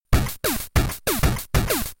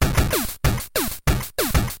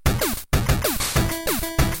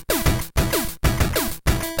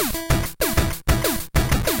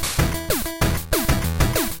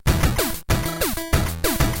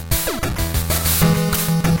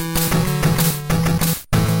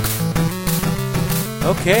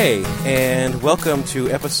Okay, and welcome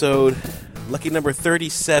to episode lucky number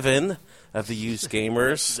 37 of the Used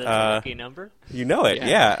Gamers. That's a lucky number? You know it,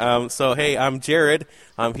 yeah. So, hey, I'm Jared.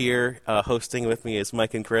 I'm here. Hosting with me is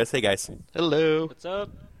Mike and Chris. Hey, guys. Hello. What's up?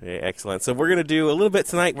 Hey, excellent. So we're going to do a little bit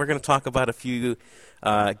tonight. We're going to talk about a few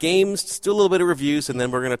games, just do a little bit of reviews, and then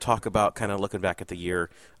we're going to talk about kind of looking back at the year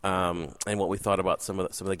and what we thought about some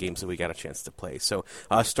of the games that we got a chance to play. So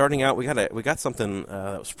starting out, we got something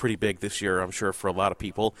that was pretty big this year, I'm sure, for a lot of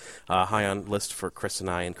people. High on list for Chris and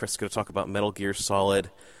I, and Chris is going to talk about Metal Gear Solid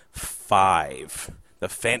 5, The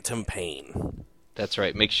Phantom Pain. That's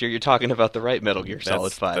right. Make sure you're talking about the right Metal Gear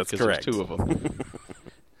Solid 5, that's because correct. There's two of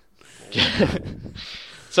them.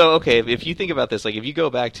 So, okay, if you think about this, like if you go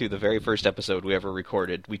back to the very first episode we ever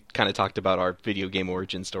recorded, we kind of talked about our video game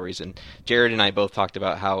origin stories, and Jared and I both talked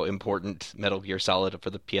about how important Metal Gear Solid for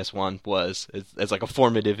the PS1 was as like a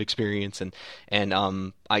formative experience, and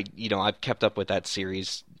I've kept up with that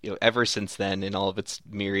series ever since then in all of its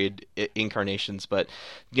myriad incarnations. But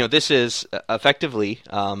this is effectively,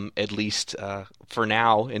 at least for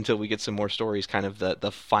now, until we get some more stories, kind of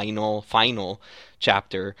the final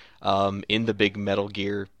chapter in the big Metal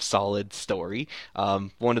Gear Solid story.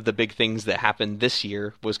 One of the big things that happened this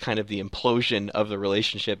year was kind of the implosion of the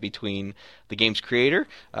relationship between the game's creator,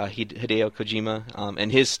 Hideo Kojima,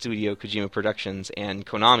 and his studio, Kojima Productions, and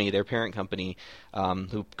Konami, their parent company,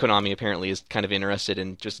 who Konami apparently is kind of interested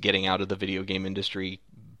in just getting out of the video game industry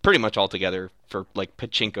pretty much altogether for like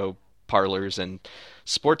pachinko parlors and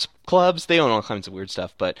sports clubs. They own all kinds of weird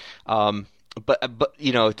stuff, but for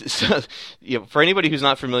anybody who's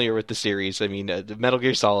not familiar with the series, I mean, the Metal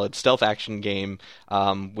Gear Solid stealth action game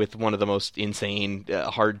with one of the most insane,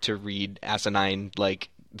 hard to read, asinine like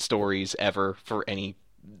stories ever for any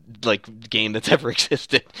like game that's ever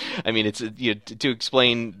existed. I mean, it's to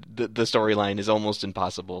explain the storyline is almost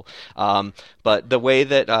impossible. But the way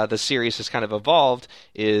that the series has kind of evolved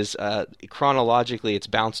is chronologically it's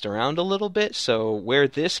bounced around a little bit. So where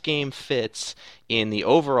this game fits in the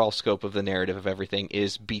overall scope of the narrative of everything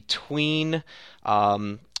is between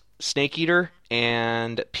Snake Eater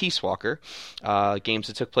and Peace Walker, games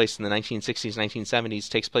that took place in the 1960s, 1970s,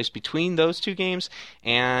 takes place between those two games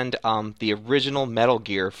and the original Metal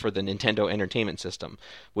Gear for the Nintendo Entertainment System,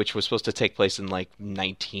 which was supposed to take place in like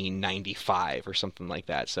 1995 or something like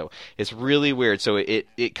that. So it's really weird. So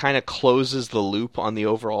it kind of closes the loop on the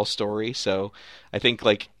overall story. So I think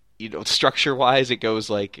like structure-wise, it goes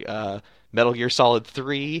like Metal Gear Solid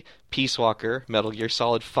 3, Peace Walker, Metal Gear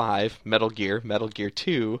Solid 5, Metal Gear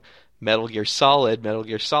 2, Metal Gear Solid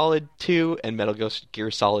 2, and Metal Gear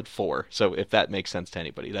Solid 4. So if that makes sense to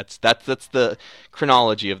anybody, that's the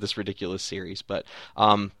chronology of this ridiculous series. But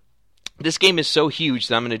this game is so huge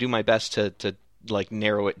that I'm going to do my best to like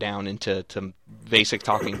narrow it down into basic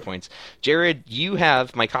talking points. Jared, you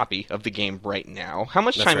have my copy of the game right now. How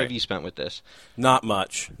much time have you spent with this? Not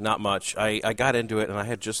much. I got into it, and I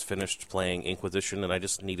had just finished playing Inquisition, and I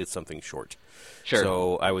just needed something short. Sure.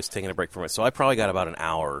 So I was taking a break from it. So I probably got about an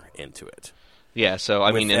hour into it. Yeah, so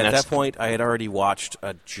I mean... At that point, I had already watched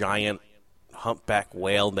a giant humpback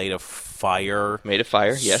whale made of fire...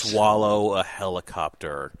 Yes. ...swallow a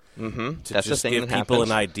helicopter. Mm-hmm. To That's just the thing give that people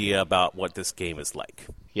happens. an idea about what this game is like.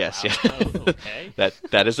 Yes, wow. yeah. Okay.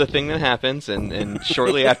 That is a thing that happens, and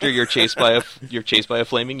shortly after you're chased by a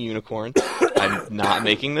flaming unicorn. I'm not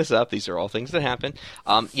making this up. These are all things that happen.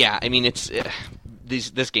 I mean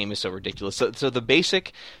this game is so ridiculous. So the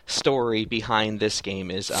basic story behind this game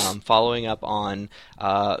is following up on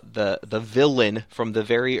the villain from the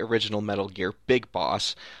very original Metal Gear, Big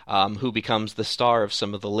Boss, who becomes the star of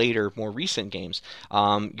some of the later, more recent games.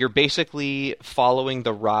 You're basically following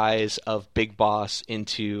the rise of Big Boss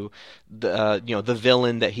into the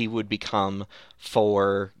villain that he would become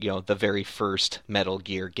for the very first Metal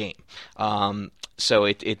Gear game. So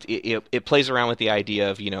it plays around with the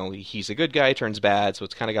idea of he's a good guy, turns bad, so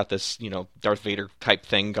it's kind of got this Darth Vader type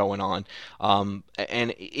thing going on.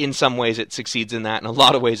 And in some ways it succeeds in that, in a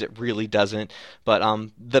lot of ways it really doesn't. But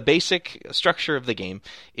the basic structure of the game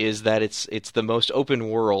is that it's the most open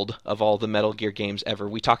world of all the Metal Gear games ever.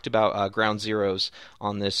 We talked about Ground Zeroes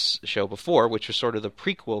on this show before, which was sort of the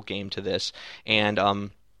prequel game to this, and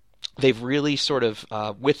they've really sort of,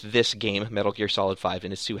 with this game, Metal Gear Solid 5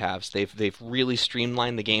 in its two halves, they've really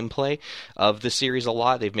streamlined the gameplay of the series a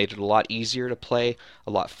lot. They've made it a lot easier to play,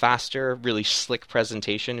 a lot faster, really slick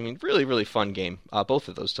presentation. I mean, really, really fun game, both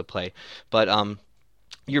of those to play. But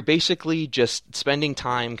you're basically just spending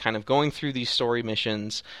time kind of going through these story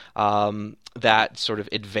missions, that sort of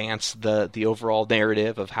advance the overall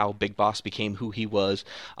narrative of how Big Boss became who he was,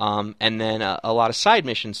 and then a lot of side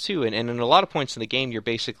missions too. And in a lot of points in the game, you're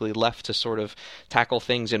basically left to sort of tackle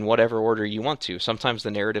things in whatever order you want to. Sometimes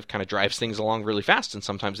the narrative kind of drives things along really fast, and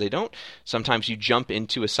sometimes they don't. Sometimes you jump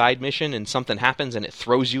into a side mission and something happens and it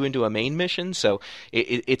throws you into a main mission. So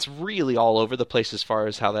it's really all over the place as far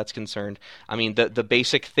as how that's concerned. I mean, the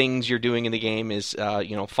basic things you're doing in the game is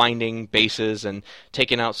finding bases and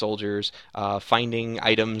taking out soldiers. Finding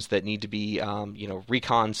items that need to be,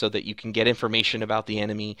 recon so that you can get information about the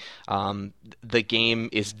enemy. The game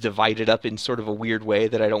is divided up in sort of a weird way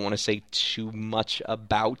that I don't want to say too much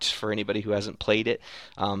about for anybody who hasn't played it.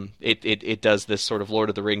 It does this sort of Lord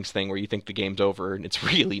of the Rings thing where you think the game's over and it's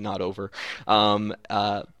really not over. And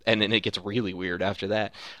then it gets really weird after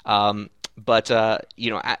that. But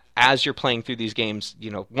as you're playing through these games,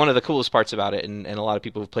 one of the coolest parts about it, and a lot of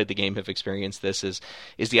people who've played the game have experienced this, is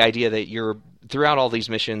the idea that you're throughout all these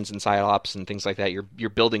missions and side ops and things like that, you're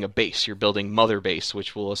building a base, you're building Mother Base,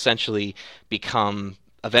 which will eventually become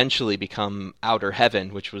Outer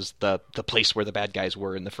Heaven, which was the place where the bad guys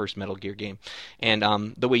were in the first Metal Gear game. And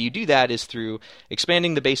the way you do that is through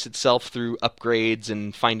expanding the base itself through upgrades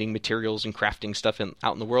and finding materials and crafting stuff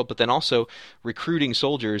out in the world, but then also recruiting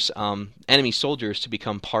soldiers, enemy soldiers, to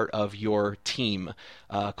become part of your team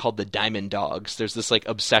called the Diamond Dogs. There's this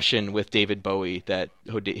obsession with David Bowie that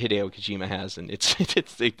Hideo Kojima has, and it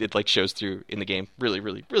shows through in the game really,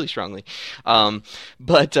 really, really strongly.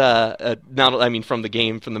 But from the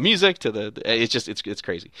game, from the music to it's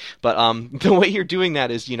crazy. But the way you're doing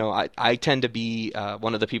that is, I tend to be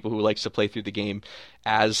one of the people who likes to play through the game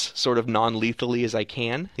as sort of non-lethally as I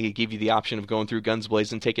can. They give you the option of going through guns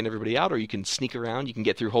blazing and taking everybody out, or you can sneak around. You can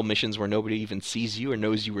get through whole missions where nobody even sees you or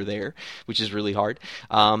knows you were there, which is really hard.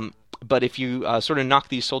 But if you sort of knock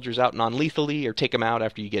these soldiers out non-lethally or take them out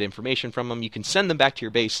after you get information from them, you can send them back to your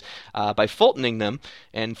base by Fultoning them.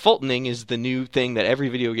 And Fultoning is the new thing that every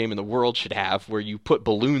video game in the world should have, where you put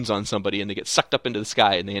balloons on somebody and they get sucked up into the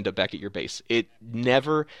sky and they end up back at your base. It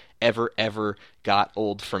never, ever, ever got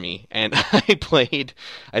old for me. And I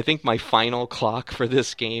think my final clock for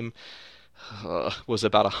this game was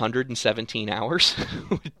about 117 hours,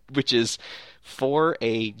 which is, for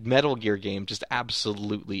a Metal Gear game, just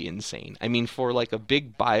absolutely insane. I mean, for a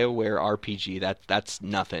big BioWare RPG, that's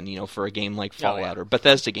nothing, for a game like Fallout or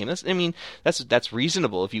Bethesda game. That's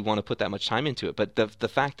reasonable if you want to put that much time into it. But the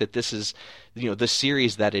fact that this is, the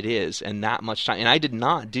series that it is, and that much time, and I did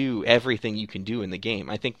not do everything you can do in the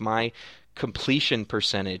game. I think my completion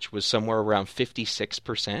percentage was somewhere around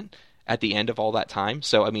 56% at the end of all that time.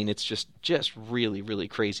 So, it's just really, really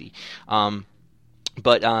crazy.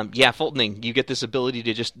 But Fultoning, you get this ability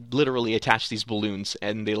to just literally attach these balloons,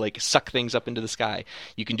 and they suck things up into the sky.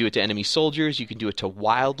 You can do it to enemy soldiers. You can do it to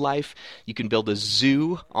wildlife. You can build a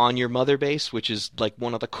zoo on your mother base, which is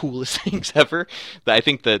one of the coolest things ever. But I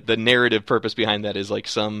think the narrative purpose behind that is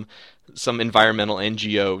some environmental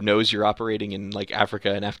NGO knows you're operating in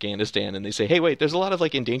Africa and Afghanistan, and they say, hey, wait, there's a lot of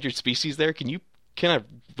endangered species there. Can you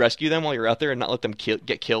rescue them while you're out there and not let them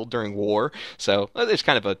get killed during war? So there's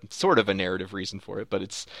kind of a sort of a narrative reason for it, but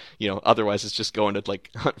it's, otherwise it's just going to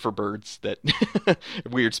hunt for birds that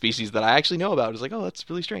weird species that I actually know about. It's oh, that's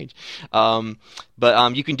really strange.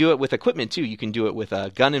 But you can do it with equipment too. You can do it with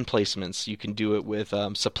gun emplacements. You can do it with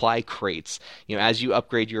supply crates. As you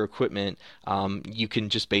upgrade your equipment, you can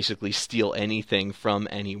just basically steal anything from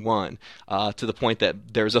anyone, to the point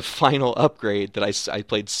that there's a final upgrade that I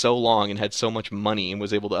played so long and had so much money and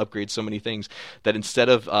was able to upgrade so many things that instead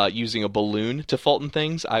of using a balloon to Fulton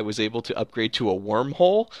things, I was able to upgrade to a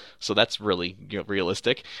wormhole. So that's really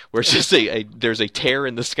realistic, where it's just there's a tear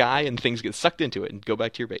in the sky and things get sucked into it and go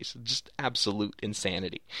back to your base. Just absolute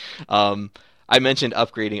insanity. I mentioned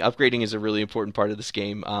upgrading. Upgrading is a really important part of this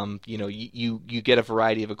game. You get a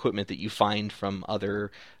variety of equipment that you find from other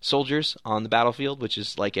soldiers on the battlefield, which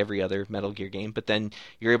is like every other Metal Gear game. But then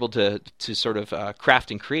you're able to sort of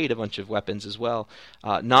craft and create a bunch of weapons as well.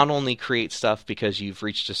 Not only create stuff because you've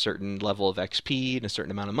reached a certain level of XP and a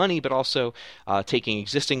certain amount of money, but also taking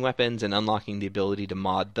existing weapons and unlocking the ability to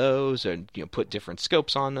mod those and put different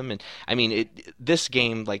scopes on them. And this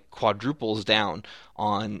game quadruples down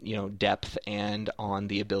on depth and on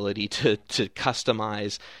the ability to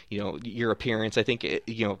customize your appearance. I think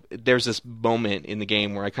there's this moment in the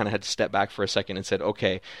game where I kind of had to step back for a second and said,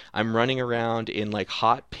 okay, I'm running around in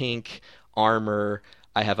hot pink armor.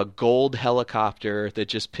 I have a gold helicopter that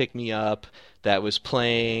just picked me up that was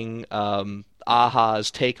playing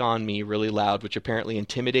ahas, take on me really loud, which apparently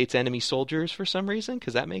intimidates enemy soldiers for some reason,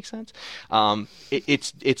 because that makes sense.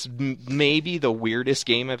 It's maybe the weirdest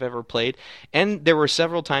game I've ever played, and there were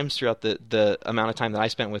several times throughout the amount of time that I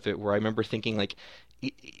spent with it where I remember thinking like,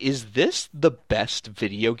 is this the best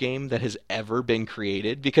video game that has ever been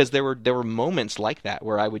created? Because there were moments like that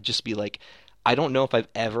where I would just be like, I don't know if I've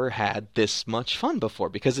ever had this much fun before,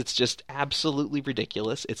 because it's just absolutely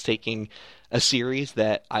ridiculous. It's taking a series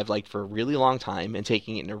that I've liked for a really long time and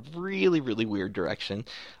taking it in a really, really weird direction.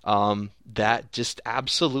 That just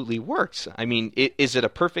absolutely works. I mean, is it a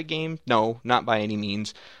perfect game? No, not by any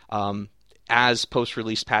means. As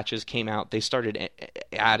post-release patches came out, they started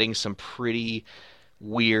adding some pretty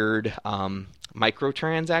weird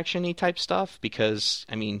microtransaction-y type stuff, because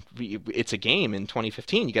I mean, it's a game in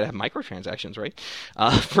 2015, you gotta have microtransactions, right?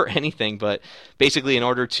 For anything. But basically, in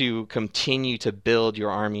order to continue to build your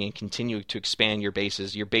army and continue to expand your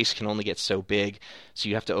bases, your base can only get so big, so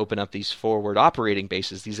you have to open up these forward operating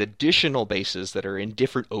bases, these additional bases that are in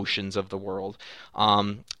different oceans of the world.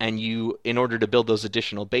 And you, in order to build those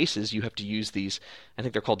additional bases, you have to use these, I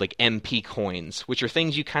think they're called like MP coins, which are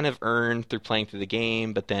things you kind of earn through playing through the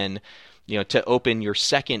game, but then to open your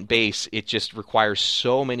second base, it just requires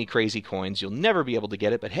so many crazy coins, you'll never be able to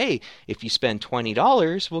get it. But hey, if you spend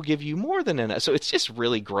 $20, we'll give you more than enough. So it's just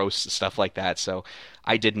really gross stuff like that. So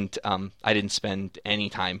I didn't spend any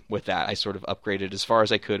time with that. I sort of upgraded as far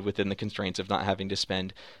as I could within the constraints of not having to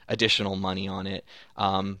spend additional money on it.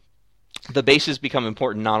 The bases become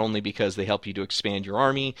important not only because they help you to expand your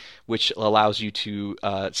army, which allows you to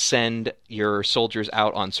send your soldiers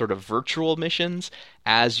out on sort of virtual missions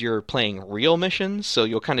as you're playing real missions. So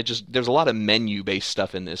you'll kind of there's a lot of menu-based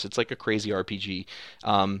stuff in this. It's like a crazy RPG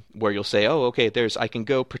where you'll say, oh, okay, I can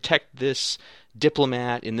go protect this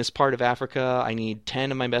diplomat in this part of Africa. I need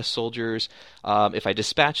 10 of my best soldiers. If I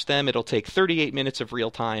dispatch them, it'll take 38 minutes of real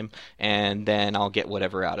time, and then I'll get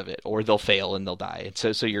whatever out of it. Or they'll fail and they'll die.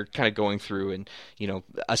 So you're kind of going through and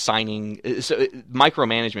assigning. So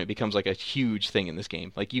micromanagement becomes like a huge thing in this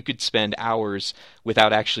game. Like you could spend hours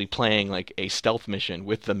without actually playing like a stealth mission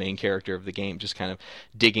with the main character of the game, just kind of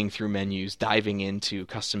digging through menus, diving into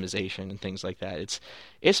customization and things like that.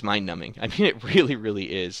 It's mind-numbing. I mean, it really, really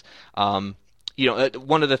is.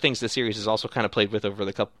 One of the things the series has also kind of played with over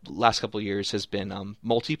the last couple of years has been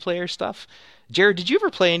multiplayer stuff. Jared, did you ever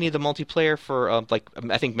play any of the multiplayer for,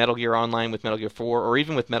 I think Metal Gear Online with Metal Gear 4, or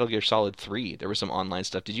even with Metal Gear Solid 3? There was some online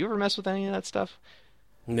stuff. Did you ever mess with any of that stuff?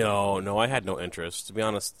 No, I had no interest. To be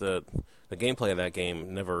honest, the gameplay of that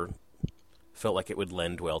game never felt like it would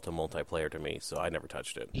lend well to multiplayer to me, so I never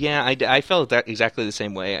touched it. Yeah, I felt that exactly the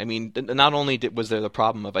same way. I mean, not only was there the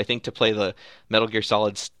problem of, I think to play the Metal Gear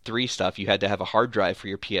Solid 3 stuff, you had to have a hard drive for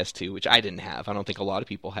your PS2, which I didn't have. I don't think a lot of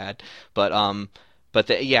people had. This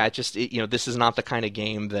is not the kind of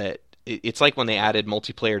game that... It's like when they added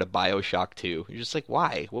multiplayer to BioShock 2. You're just like,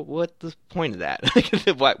 why? What's the point of that?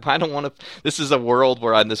 I don't want to... This is a world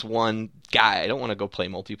where I'm this one guy. I don't want to go play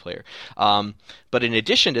multiplayer. But in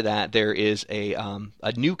addition to that, there is a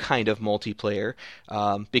new kind of multiplayer,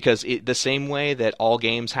 because the same way that all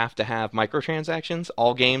games have to have microtransactions,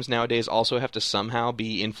 all games nowadays also have to somehow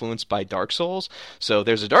be influenced by Dark Souls. So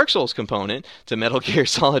there's a Dark Souls component to Metal Gear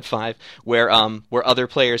Solid 5 where other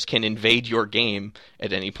players can invade your game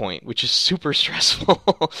at any point, which is super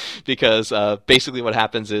stressful because basically what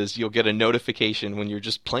happens is you'll get a notification when you're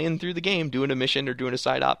just playing through the game, doing a mission or doing a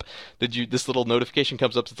side op, that this little notification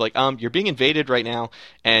comes up. It's like, you're being invaded right now,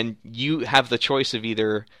 and you have the choice of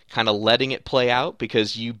either kind of letting it play out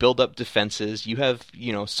because you build up defenses, you have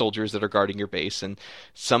soldiers that are guarding your base, and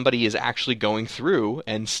somebody is actually going through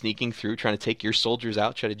and sneaking through trying to take your soldiers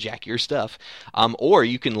out, try to jack your stuff, or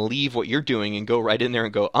you can leave what you're doing and go right in there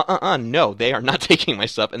and go, no, they are not taking my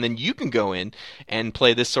stuff, and then you can go in and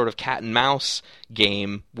play this sort of cat and mouse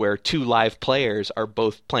game where two live players are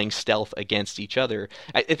both playing stealth against each other.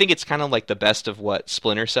 I think it's kind of like the best of what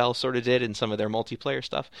Splinter Cell sort of did in some of their multiplayer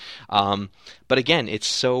stuff. But again, it's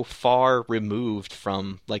so far removed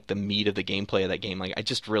from like the meat of the gameplay of that game. Like I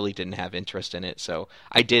just really didn't have interest in it. So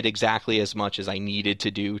I did exactly as much as I needed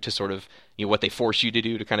to do to sort of, what they force you to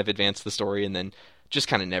do to kind of advance the story, and then just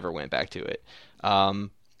kind of never went back to it.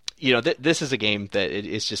 This is a game that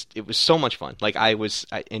it was so much fun. Like I was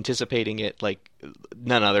anticipating it like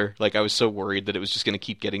none other. Like, I was so worried that it was just going to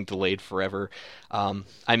keep getting delayed forever.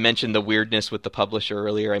 I mentioned the weirdness with the publisher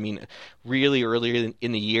earlier. I mean, really earlier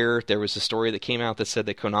in the year, there was a story that came out that said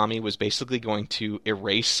that Konami was basically going to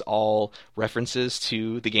erase all references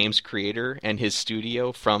to the game's creator and his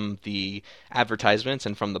studio from the advertisements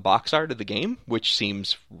and from the box art of the game, which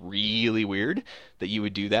seems really weird that you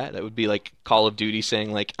would do that. That would be like Call of Duty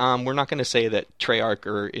saying, like, we're not going to say that Treyarch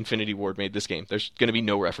or Infinity Ward made this game. There's going to be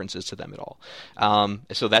no references to them at all.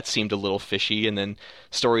 So that seemed a little fishy. And then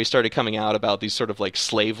stories started coming out about these sort of like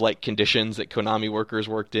slave-like conditions that Konami workers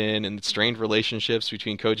worked in, and strained relationships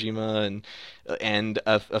between Kojima and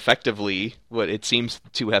effectively what it seems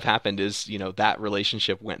to have happened is, that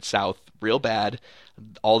relationship went south real bad.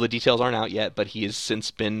 All the details aren't out yet, but he has since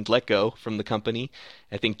been let go from the company.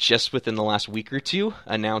 I think just within the last week or two,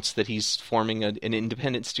 announced that he's forming an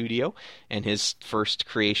independent studio, and his first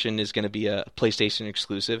creation is going to be a PlayStation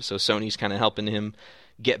exclusive. So Sony's kind of helping him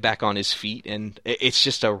get back on his feet, and it's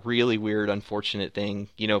just a really weird, unfortunate thing.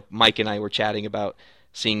 Mike and I were chatting about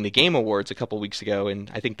seeing the Game Awards a couple weeks ago, and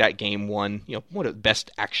I think that game won, what a best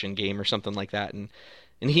action game or something like that, and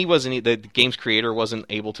he wasn't, the game's creator wasn't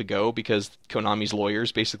able to go because Konami's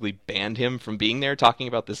lawyers basically banned him from being there talking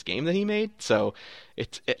about this game that he made. So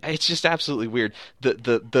it's just absolutely weird.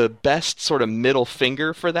 The best sort of middle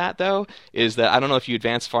finger for that, though, is that, I don't know if you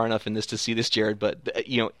advanced far enough in this to see this, Jared, but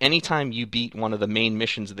anytime you beat one of the main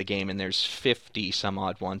missions of the game, and there's 50 some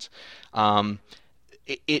odd ones,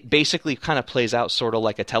 it basically kind of plays out sort of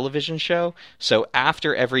like a television show. So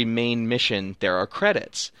after every main mission, there are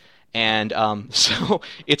credits. And so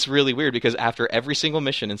it's really weird because after every single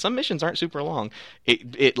mission, and some missions aren't super long,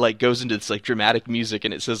 it like goes into this like dramatic music,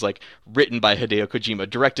 and it says like written by Hideo Kojima,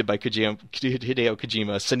 directed by Hideo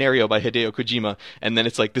Kojima, scenario by Hideo Kojima, and then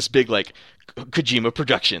it's like this big like Kojima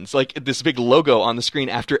Productions, like this big logo on the screen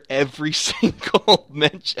after every single single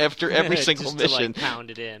mission. To, like,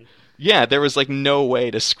 pound it in. Yeah, there was like no way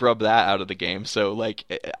to scrub that out of the game. So like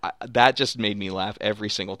that just made me laugh every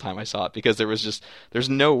single time I saw it, because there's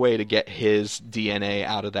no way to get his DNA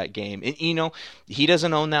out of that game. And, he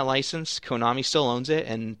doesn't own that license. Konami still owns it,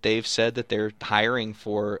 and they've said that they're hiring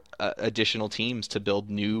for additional teams to build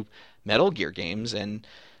new Metal Gear games. And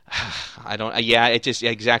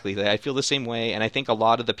exactly. I feel the same way, and I think a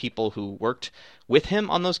lot of the people who worked with him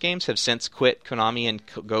on those games have since quit Konami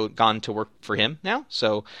and gone to work for him now.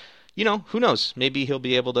 So, who knows? Maybe he'll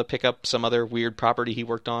be able to pick up some other weird property he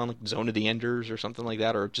worked on, like Zone of the Enders or something like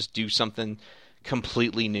that, or just do something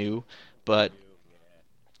completely new. But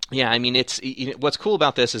yeah, I mean, it's what's cool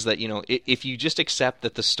about this is that if you just accept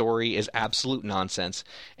that the story is absolute nonsense,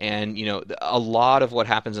 and a lot of what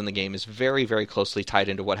happens in the game is very, very closely tied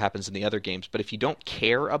into what happens in the other games. But if you don't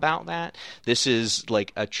care about that, this is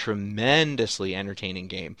like a tremendously entertaining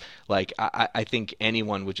game. Like I think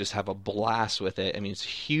anyone would just have a blast with it. I mean, it's a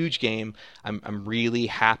huge game. I'm really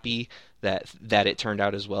happy that it turned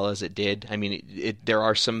out as well as it did. I mean, there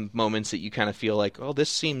are some moments that you kind of feel like, oh,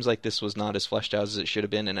 this seems like this was not as fleshed out as it should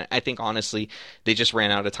have been. And I think, honestly, they just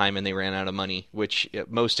ran out of time and they ran out of money, which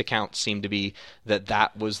most accounts seem to be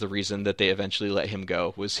that was the reason that they eventually let him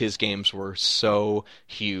go, was his games were so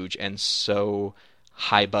huge and so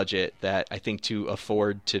high budget that I think to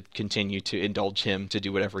afford to continue to indulge him to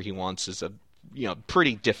do whatever he wants is a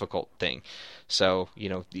pretty difficult thing. So,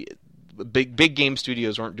 big game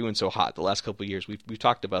studios weren't doing so hot the last couple of years. We've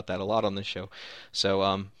talked about that a lot on this show. So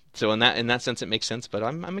in that sense it makes sense, but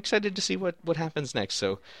I'm excited to see what happens next.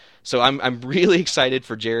 So I'm really excited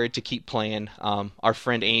for Jared to keep playing. Our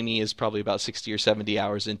friend Amy is probably about 60 or 70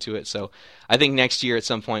 hours into it. So I think next year at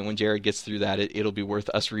some point when Jared gets through that, it'll be worth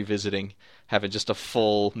us revisiting, having just a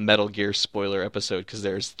full Metal Gear spoiler episode, because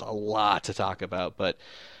there's a lot to talk about. But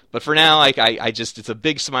for now, I just, it's a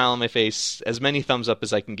big smile on my face, as many thumbs up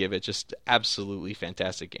as I can give it. Just absolutely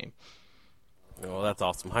fantastic game. Well, that's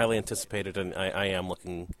awesome. Highly anticipated, and I am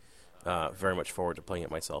looking very much forward to playing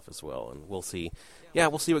it myself as well. And we'll see. Yeah,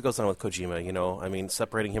 we'll see what goes on with Kojima. I mean,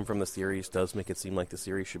 separating him from the series does make it seem like the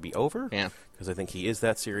series should be over. Yeah. Because I think he is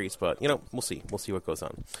that series. But, we'll see. We'll see what goes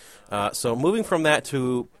on. So moving from that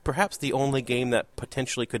to perhaps the only game that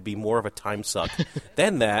potentially could be more of a time suck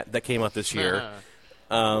than that came out this year.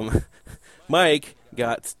 Mike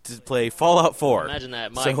got to play Fallout 4. Imagine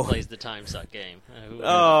that. Mike plays the time suck game.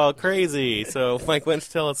 Oh, crazy. So, Mike, why don't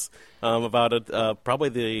you tell us about it? Probably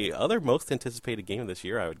the other most anticipated game of this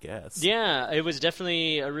year, I would guess. Yeah, it was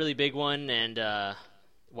definitely a really big one, and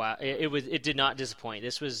wow, it did not disappoint.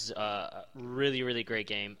 This was a really, really great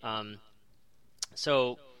game.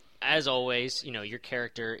 So as always, your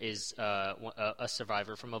character is a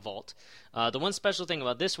survivor from a vault. The one special thing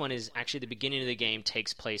about this one is actually the beginning of the game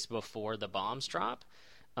takes place before the bombs drop.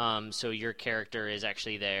 So your character is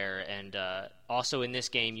actually there, and also in this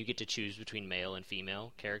game you get to choose between male and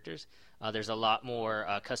female characters. There's a lot more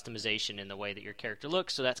customization in the way that your character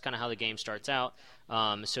looks, so that's kind of how the game starts out.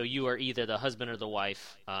 So you are either the husband or the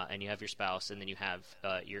wife, and you have your spouse, and then you have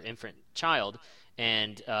your infant child.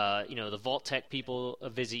 And the Vault Tech people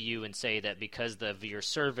visit you and say that because of your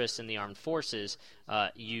service in the armed forces,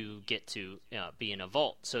 you get to be in a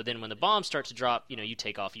vault. So then when the bombs start to drop, you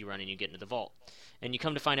take off, you run, and you get into the vault. And you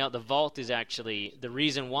come to find out the vault is actually the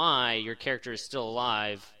reason why your character is still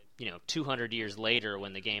alive, 200 years later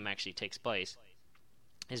when the game actually takes place,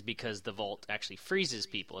 is because the vault actually freezes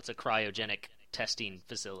people. It's a cryogenic testing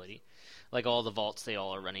facility. Like all the vaults, they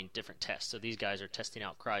all are running different tests. So these guys are testing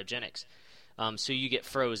out cryogenics. So you get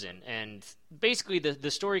frozen. And basically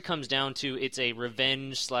the story comes down to it's a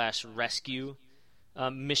revenge/rescue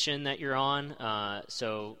mission that you're on.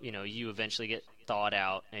 So, you eventually get thawed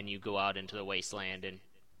out and you go out into the wasteland and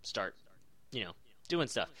start, doing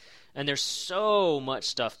stuff. And there's so much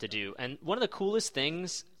stuff to do. And one of the coolest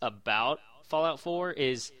things about Fallout 4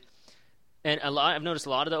 is, I've noticed a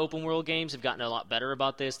lot of the open world games have gotten a lot better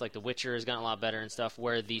about this, like The Witcher has gotten a lot better and stuff,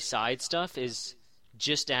 where the side stuff is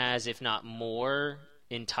just as, if not more,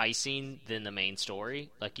 enticing than the main story.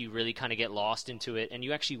 Like, you really kind of get lost into it, and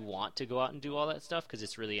you actually want to go out and do all that stuff because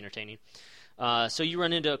it's really entertaining. So you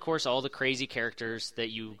run into, of course, all the crazy characters that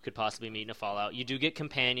you could possibly meet in a Fallout. You do get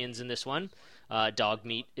companions in this one.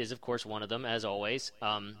 Dogmeat is, of course, one of them, as always.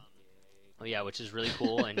 Which is really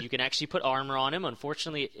cool. And you can actually put armor on him.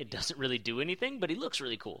 Unfortunately, it doesn't really do anything, but he looks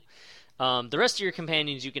really cool. The rest of your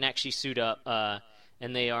companions, you can actually suit up,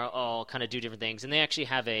 and they are all kind of do different things. And they actually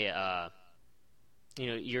have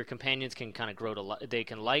your companions can kind of grow to they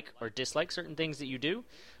can like or dislike certain things that you do.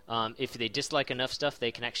 If they dislike enough stuff,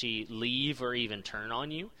 they can actually leave or even turn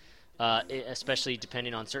on you, especially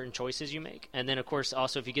depending on certain choices you make. And then, of course,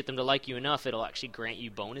 also if you get them to like you enough, it'll actually grant you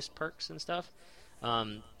bonus perks and stuff.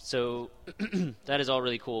 So that is all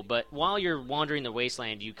really cool. But while you're wandering the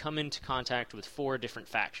wasteland, you come into contact with 4 different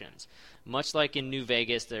factions. Much like in New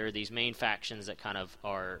Vegas, there are these main factions that kind of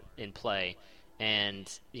are in play.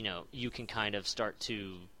 And, you can kind of start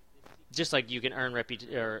to, just like you can earn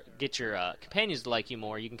or get your companions to like you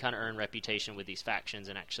more, you can kind of earn reputation with these factions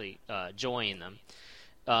and actually join them.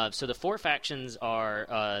 So the 4 factions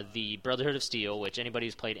are the Brotherhood of Steel, which anybody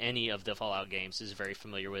who's played any of the Fallout games is very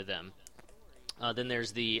familiar with them. Then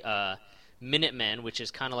there's the Minutemen, which is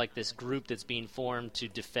kind of like this group that's being formed to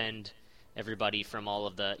defend everybody from all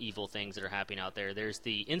of the evil things that are happening out there. There's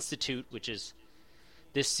the Institute, which is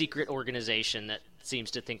this secret organization that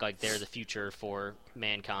seems to think like they're the future for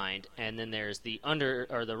mankind. And then there's the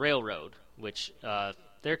Railroad, which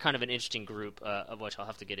they're kind of an interesting group, of which I'll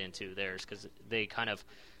have to get into theirs, because they kind of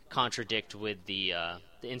contradict with the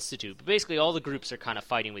Institute. But basically all the groups are kind of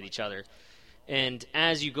fighting with each other. And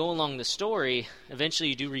as you go along the story, eventually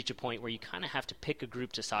you do reach a point where you kind of have to pick a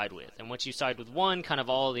group to side with. And once you side with one, kind of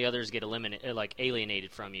all the others get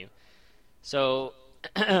alienated from you. So,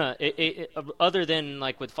 other than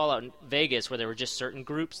like with Fallout Vegas, where there were just certain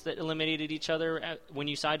groups that eliminated each other when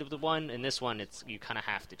you sided with one, in this one, you kind of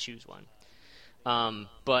have to choose one. And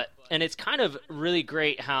it's kind of really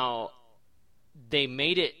great how they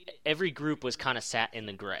made it. Every group was kind of sat in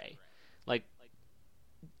the gray. Like,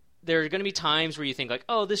 there are going to be times where you think like,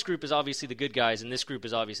 oh, this group is obviously the good guys and this group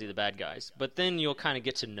is obviously the bad guys. But then you'll kind of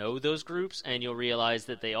get to know those groups and you'll realize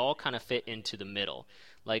that they all kind of fit into the middle.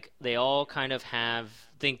 Like, they all kind of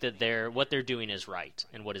think that what they're doing is right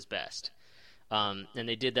and what is best. And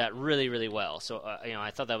they did that really, really well. So,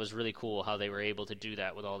 I thought that was really cool how they were able to do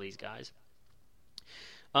that with all these guys.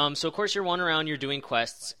 So, of course, you're wandering around, you're doing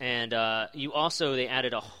quests, and they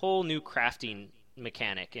added a whole new crafting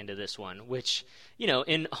mechanic into this one, which,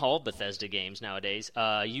 in all Bethesda games nowadays,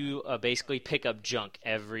 you basically pick up junk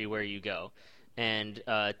everywhere you go. And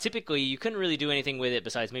typically you couldn't really do anything with it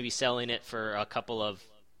besides maybe selling it for a couple of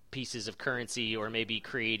pieces of currency, or maybe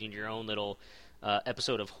creating your own little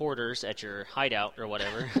episode of Hoarders at your hideout or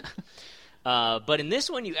whatever. But in this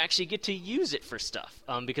one, you actually get to use it for stuff,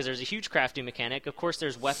 because there's a huge crafting mechanic. Of course,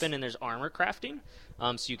 there's weapon and there's armor crafting.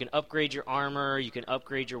 So you can upgrade your armor, you can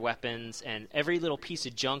upgrade your weapons, and every little piece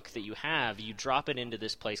of junk that you have, you drop it into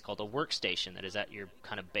this place called a workstation that is at your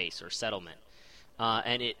kind of base or settlement.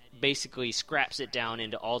 And it basically scraps it down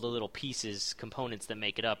into all the little pieces, components that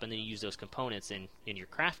make it up, and then you use those components in your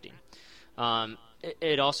crafting.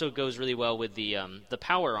 It also goes really well with the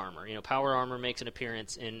power armor. Power armor makes an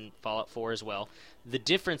appearance in Fallout 4 as well. The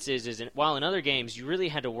difference is while in other games you really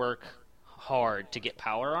had to work hard to get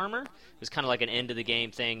power armor, it was kind of like an end of the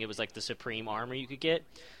game thing. It was like the supreme armor you could get.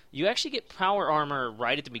 You actually get power armor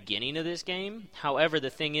right at the beginning of this game. However, the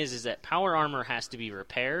thing is that power armor has to be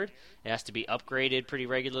repaired, it has to be upgraded pretty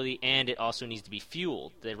regularly, and it also needs to be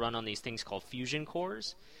fueled. They run on these things called fusion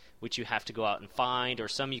cores, which you have to go out and find, or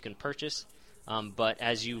some you can purchase. But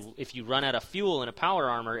if you run out of fuel in a power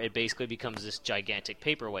armor, it basically becomes this gigantic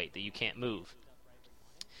paperweight that you can't move.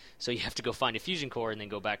 So you have to go find a fusion core and then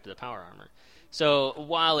go back to the power armor. So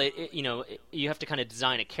while you have to kind of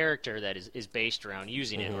design a character that is based around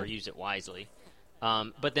using it or use it wisely.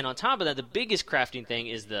 But then on top of that, the biggest crafting thing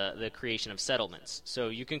is the creation of settlements. So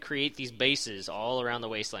you can create these bases all around the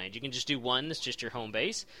wasteland. You can just do one that's just your home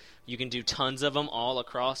base. You can do tons of them all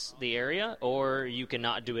across the area, or you can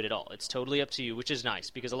not do it at all. It's totally up to you, which is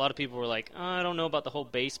nice, because a lot of people were like, I don't know about the whole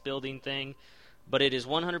base building thing. But it is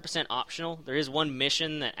 100% optional. There is one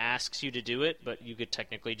mission that asks you to do it, but you could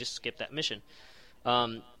technically just skip that mission.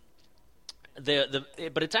 But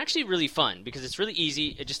it's actually really fun because it's really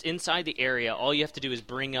easy. Just inside the area, all you have to do is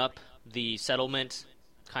bring up the settlement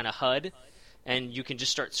kind of HUD, and you can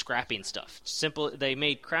just start scrapping stuff. Simple. They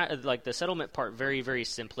made like the settlement part very, very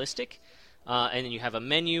simplistic. And then you have a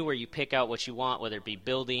menu where you pick out what you want, whether it be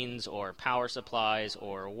buildings or power supplies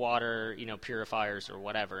or water, purifiers or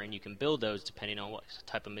whatever, and you can build those depending on what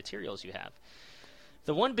type of materials you have.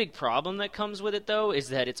 The one big problem that comes with it, though, is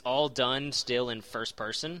that it's all done still in first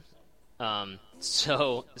person.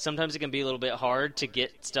 So sometimes it can be a little bit hard to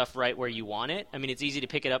get stuff right where you want it. I mean, it's easy to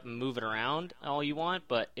pick it up and move it around all you want,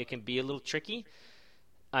 but it can be a little tricky.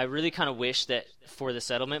 I really kind of wish that for the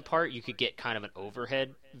settlement part, you could get kind of an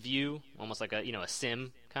overhead view, almost like a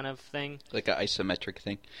sim kind of thing. Like an isometric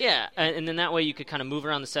thing? Yeah, and then that way you could kind of move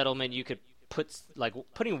around the settlement. You could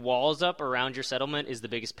putting walls up around your settlement is the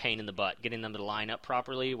biggest pain in the butt, getting them to line up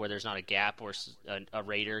properly where there's not a gap where a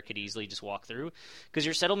raider could easily just walk through, because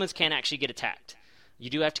your settlements can't actually get attacked. You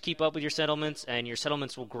do have to keep up with your settlements, and your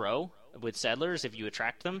settlements will grow with settlers if you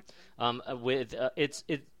attract them. It's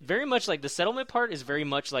very much like the settlement part is very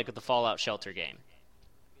much like the Fallout Shelter game.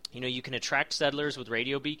 You can attract settlers with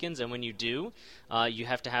radio beacons, and when you do, you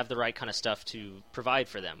have to have the right kind of stuff to provide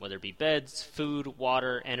for them, whether it be beds, food,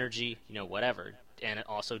 water, energy, whatever, and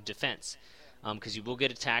also defense, because you will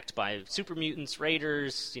get attacked by super mutants,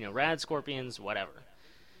 raiders, rad scorpions, whatever.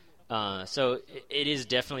 So it is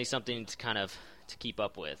definitely something to kind of to keep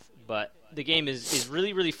up with. But the game is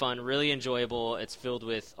really, really fun, really enjoyable. It's filled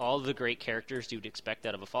with all of the great characters you'd expect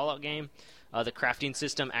out of a Fallout game. The crafting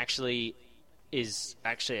system is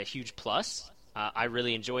actually a huge plus. I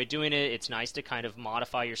really enjoy doing it. It's nice to kind of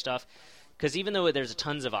modify your stuff, because even though there's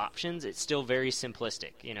tons of options, it's still very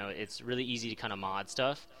simplistic. It's really easy to kind of mod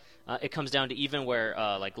stuff. It comes down to even where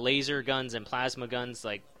like laser guns and plasma guns,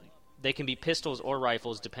 like they can be pistols or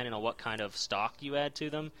rifles depending on what kind of stock you add to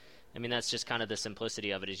them. I mean, that's just kind of the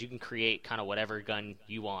simplicity of it, is you can create kind of whatever gun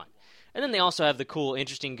you want. And then they also have the cool,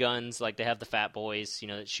 interesting guns, like they have the Fat Boys,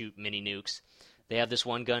 that shoot mini nukes. They have this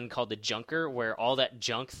one gun called the Junker, where all that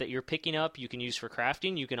junk that you're picking up you can use for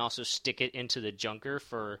crafting. You can also stick it into the Junker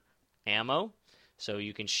for ammo. So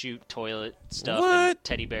you can shoot toilet stuff and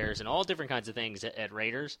teddy bears and all different kinds of things at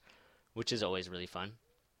raiders, which is always really fun.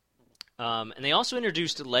 And they also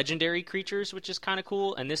introduced legendary creatures, which is kind of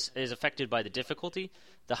cool, and this is affected by the difficulty.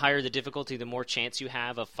 The higher the difficulty, the more chance you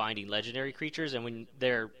have of finding legendary creatures, and when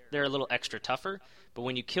they're a little extra tougher, but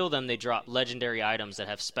when you kill them, they drop legendary items that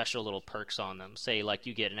have special little perks on them. Say, like,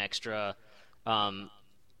 you get an extra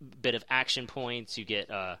bit of action points, you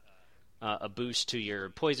get a boost to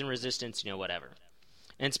your poison resistance, whatever.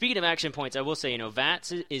 And speaking of action points, I will say,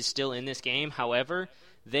 V.A.T.S is still in this game. However,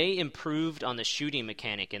 they improved on the shooting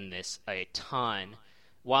mechanic in this a ton.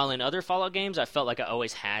 While in other Fallout games, I felt like I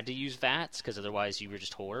always had to use V.A.T.S because otherwise you were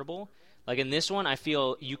just horrible. Like in this one, I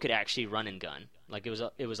feel you could actually run and gun. Like it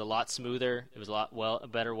was a lot smoother. It was a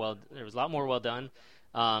lot better. It was a lot more well done.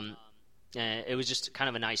 And it was just kind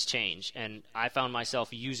of a nice change. And I found myself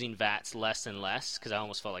using V.A.T.S less and less because I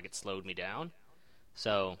almost felt like it slowed me down.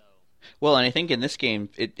 So. Well, and I think in this game,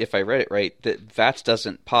 if I read it right, that V.A.T.S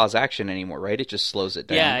doesn't pause action anymore, right? It just slows it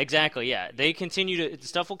down. Yeah, exactly. Yeah, the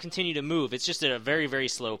stuff will continue to move. It's just at a very, very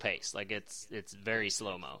slow pace. Like it's very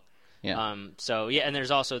slow mo. Yeah. So yeah, and there's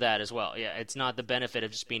also that as well. Yeah, it's not the benefit of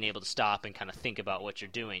just being able to stop and kind of think about what you're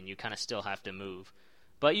doing. You kind of still have to move,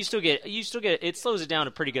 but you still get it slows it down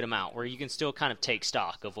a pretty good amount where you can still kind of take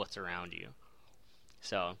stock of what's around you.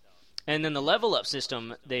 So. And then the level up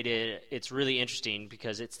system they did, it's really interesting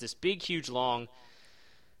because it's this big, huge, long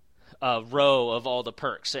row of all the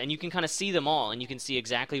perks, and you can kind of see them all, and you can see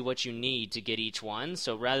exactly what you need to get each one.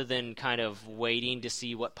 So rather than kind of waiting to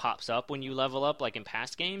see what pops up when you level up, like in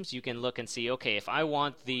past games, you can look and see, okay, if I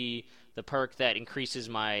want the perk that increases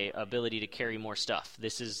my ability to carry more stuff,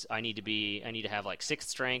 I need to have like 6th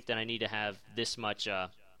strength, and I need to have this much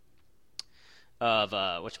of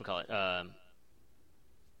whatchamacallit,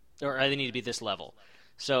 or I need to be this level.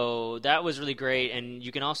 So that was really great, and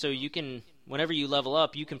you can whenever you level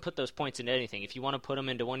up, you can put those points into anything. If you want to put them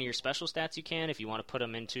into one of your special stats, you can. If you want to put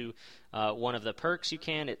them into one of the perks, you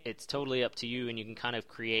can. It's totally up to you, and you can kind of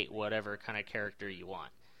create whatever kind of character you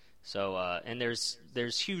want. So and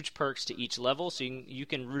there's huge perks to each level, so you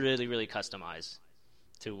can really, really customize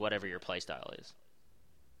to whatever your playstyle is.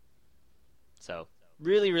 So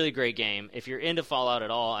really, really great game. If you're into Fallout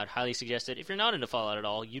at all, I'd highly suggest it. If you're not into Fallout at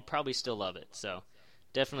all, you'd probably still love it. So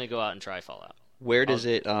definitely go out and try Fallout. Where does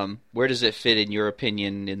it fit in your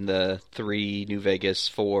opinion in the 3, New Vegas,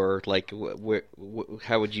 4? Like,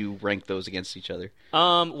 how would you rank those against each other?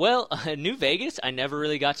 Well, New Vegas, I never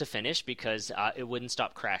really got to finish because it wouldn't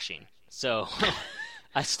stop crashing. So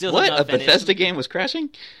I still what? Have not A finished. Bethesda game was crashing?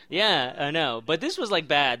 Yeah, I know. But this was like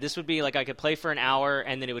bad. This would be like I could play for an hour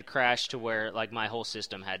and then it would crash to where like my whole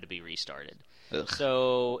system had to be restarted. Ugh.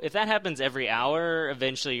 So if that happens every hour,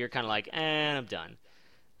 eventually you're kind of like, I'm done.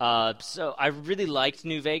 So I really liked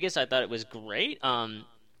New Vegas. I thought it was great.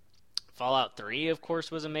 Fallout 3, of course,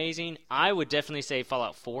 was amazing. I would definitely say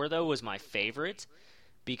Fallout 4, though, was my favorite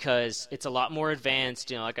because it's a lot more advanced.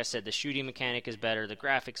 You know, like I said, the shooting mechanic is better, the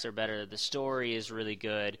graphics are better, the story is really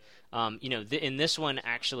good. In this one,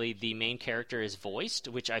 actually, the main character is voiced,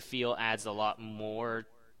 which I feel adds a lot more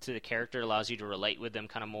to the character, allows you to relate with them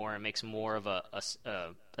kind of more, and makes more of a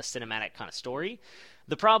cinematic kind of story.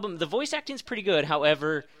 The voice acting is pretty good.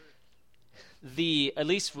 However, at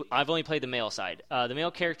least I've only played the male side. The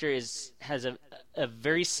male character has a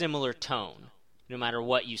very similar tone, no matter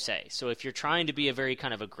what you say. So if you're trying to be a very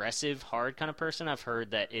kind of aggressive, hard kind of person, I've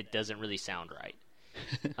heard that it doesn't really sound right.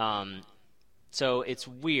 So it's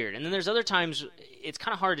weird. And then there's other times it's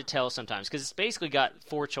kind of hard to tell sometimes because it's basically got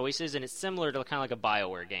 4 choices, and it's similar to kind of like a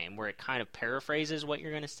BioWare game where it kind of paraphrases what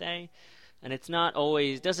you're going to say. And it's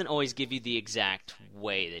doesn't always give you the exact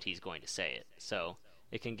way that he's going to say it. So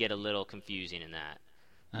it can get a little confusing in that.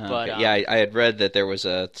 But okay. Yeah, I had read that there was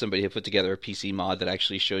somebody who put together a PC mod that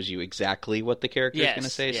actually shows you exactly what the character is going to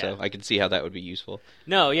say, so I can see how that would be useful.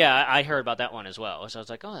 No, yeah, I heard about that one as well. So I was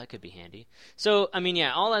like, oh, that could be handy. So, I mean,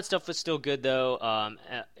 yeah, all that stuff was still good, though.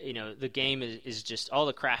 The game is just, all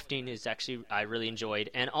the crafting is actually, I really enjoyed,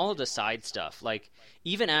 and all of the side stuff. Like,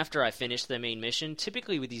 even after I finished the main mission,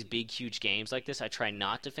 typically with these big, huge games like this, I try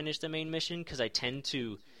not to finish the main mission because I tend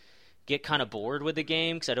to get kind of bored with the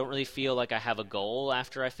game because I don't really feel like I have a goal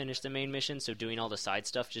after I finish the main mission, so doing all the side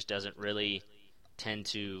stuff just doesn't really tend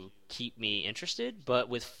to keep me interested. But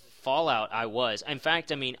with Fallout, I was. In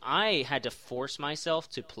fact, I mean, I had to force myself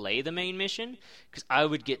to play the main mission because I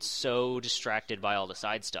would get so distracted by all the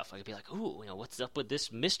side stuff. I could be like, ooh, what's up with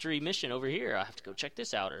this mystery mission over here? I have to go check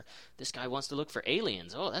this out. Or this guy wants to look for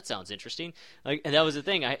aliens. Oh, that sounds interesting. Like, and that was the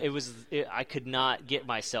thing. I could not get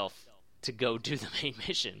myself to go do the main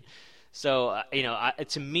mission. So,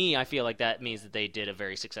 to me, I feel like that means that they did a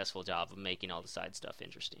very successful job of making all the side stuff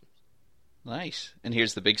interesting. Nice. And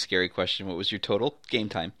here's the big scary question. What was your total game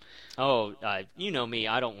time? Oh, you know me.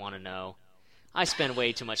 I don't want to know. I spend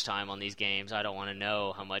way too much time on these games. I don't want to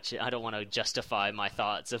know how much. I don't want to justify my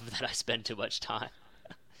thoughts of that I spend too much time.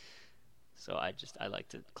 So I like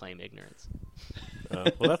to claim ignorance.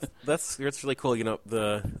 Well, that's really cool.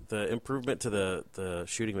 The improvement to the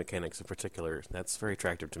shooting mechanics in particular, that's very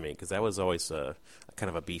attractive to me because that was always kind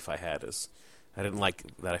of a beef I had. Is I didn't like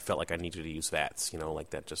that. I felt like I needed to use V.A.T.S. Like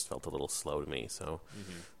that just felt a little slow to me. So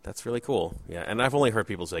that's really cool. Yeah, and I've only heard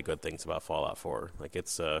people say good things about Fallout 4. Like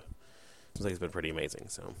it's been pretty amazing.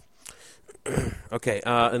 So. Okay,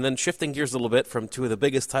 and then shifting gears a little bit from 2 of the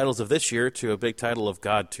biggest titles of this year to a big title of,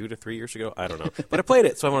 2 to 3 years ago? I don't know. But I played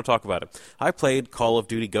it, so I want to talk about it. I played Call of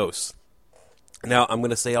Duty Ghosts. Now, I'm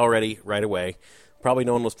going to say already, right away, probably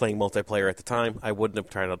no one was playing multiplayer at the time. I wouldn't have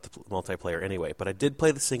tried out the multiplayer anyway, but I did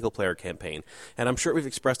play the single-player campaign. And I'm sure we've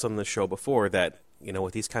expressed on this show before that,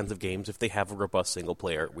 with these kinds of games, if they have a robust single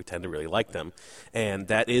player, we tend to really like them. And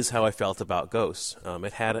that is how I felt about Ghosts.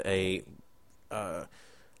 It had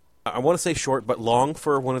I want to say short, but long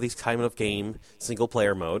for one of these kind of game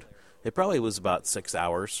single-player mode. It probably was about 6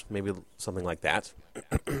 hours, maybe something like that,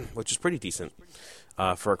 which is pretty decent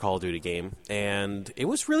for a Call of Duty game. And it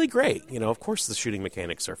was really great. Of course the shooting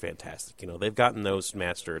mechanics are fantastic. They've gotten those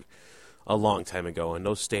mastered a long time ago, and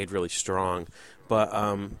those stayed really strong. But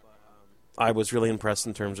I was really impressed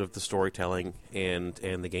in terms of the storytelling and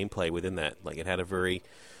the gameplay within that. Like, it had a very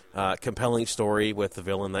compelling story with the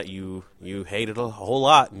villain that you hated a whole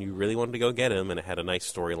lot, and you really wanted to go get him, and it had a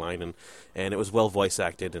nice storyline, and it was well voice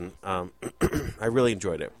acted, and I really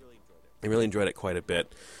enjoyed it. I really enjoyed it quite a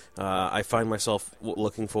bit. I find myself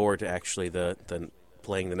looking forward to actually the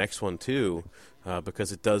playing the next one too,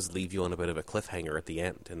 because it does leave you on a bit of a cliffhanger at the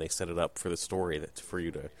end, and they set it up for the story that's for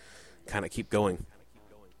you to kind of keep going.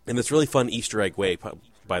 In this really fun Easter egg way,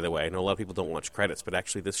 by the way. I know a lot of people don't watch credits, but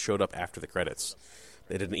actually this showed up after the credits.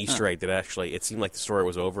 They did an Easter egg that actually, it seemed like the story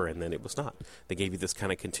was over, and then it was not. They gave you this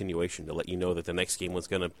kind of continuation to let you know that the next game was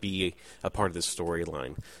going to be a part of this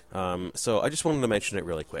storyline. So I just wanted to mention it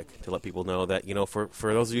really quick to let people know that,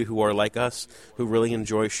 for those of you who are like us, who really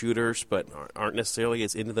enjoy shooters but aren't necessarily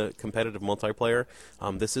as into the competitive multiplayer,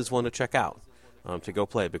 this is one to check out, to go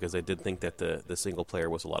play, because I did think that the single player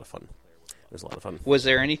was a lot of fun. It was a lot of fun. Was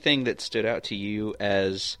there anything that stood out to you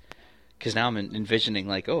as... Because now I'm envisioning,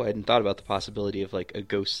 like, I hadn't thought about the possibility of, like, a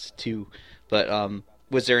Ghost 2. But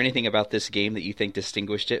was there anything about this game that you think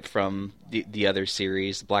distinguished it from the other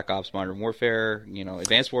series, Black Ops, Modern Warfare,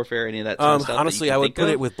 Advanced Warfare, any of that sort of stuff? Honestly, I would put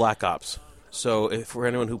it with Black Ops. So for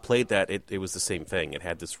anyone who played that, it was the same thing. It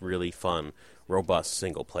had this really fun, robust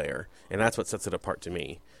single player. And that's what sets it apart to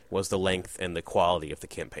me, was the length and the quality of the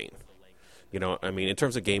campaign. In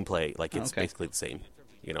terms of gameplay, like, it's basically the same,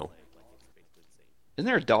 Isn't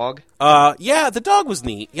there a dog? Yeah, the dog was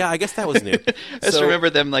neat. Yeah, I guess that was new. I just remember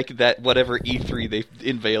them, like, that whatever E3 they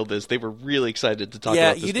unveiled this, they were really excited to talk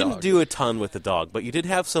about this dog. Yeah, you didn't do a ton with the dog, but you did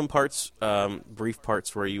have some parts, brief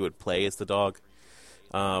parts, where you would play as the dog,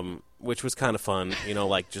 which was kind of fun,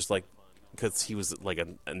 because he was like a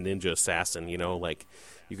ninja assassin, like,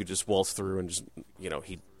 you could just waltz through and just,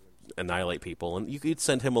 he'd annihilate people, and you could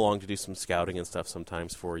send him along to do some scouting and stuff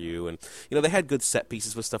sometimes for you, and they had good set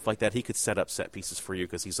pieces with stuff like that. He could set up set pieces for you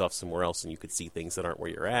because he's off somewhere else, and you could see things that aren't where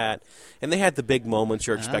you're at, and they had the big moments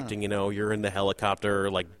you're expecting. You're in the helicopter,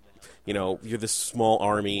 like, you're this small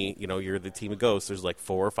army, you're the team of ghosts, there's like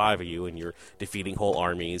 4 or 5 of you, and you're defeating whole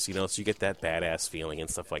armies, so you get that badass feeling and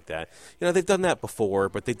stuff like that. They've done that before,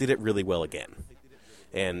 but they did it really well again.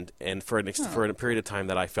 And for a period of time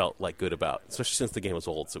that I felt like good about, especially since the game was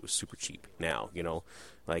old, so it was super cheap now,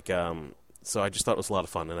 so I just thought it was a lot of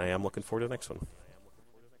fun, and I am looking forward to the next one.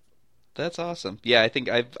 That's awesome. Yeah, I think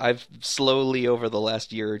I've slowly over the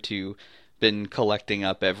last year or two been collecting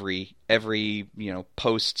up every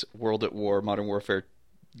post World at War Modern Warfare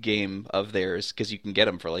game of theirs, because you can get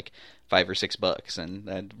them for like $5 or $6, and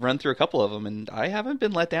I'd run through a couple of them, and I haven't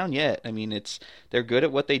been let down yet. I mean, they're good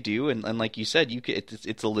at what they do, and like you said,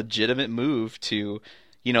 it's a legitimate move to,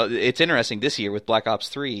 it's interesting this year with Black Ops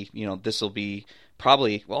 3. This will be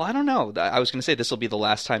probably, well, I don't know. I was going to say this will be the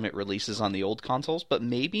last time it releases on the old consoles, but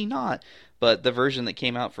maybe not. But the version that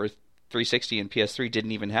came out for 360 and PS3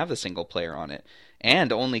 didn't even have the single player on it,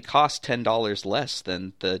 and only cost $10 less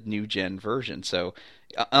than the new gen version. So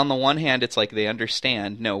on the one hand, it's like they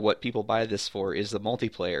understand, no, what people buy this for is the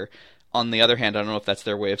multiplayer. On the other hand, I don't know if that's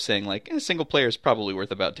their way of saying, like, single player is probably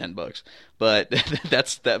worth about $10. But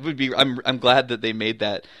that would be. I'm glad that they made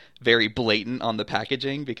that very blatant on the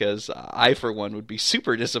packaging, because I, for one, would be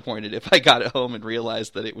super disappointed if I got it home and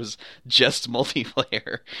realized that it was just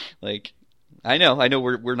multiplayer. Like, I know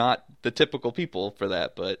we're not the typical people for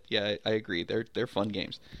that, but yeah, I agree. They're fun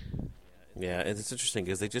games. Yeah, and it's interesting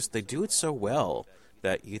because they do it so well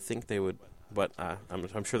that you think they would, but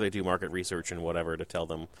I'm sure they do market research and whatever to tell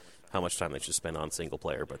them how much time they should spend on single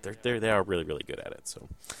player. But they are really, really good at it. So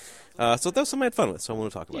that was something I had fun with. So I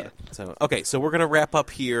want to talk about it. So so we're gonna wrap up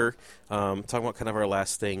here, talking about kind of our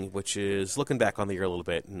last thing, which is looking back on the year a little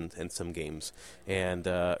bit and some games and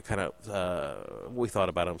kind of what we thought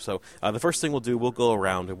about them. So the first thing we'll go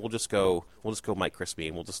around and we'll just go Mike, Chris, me,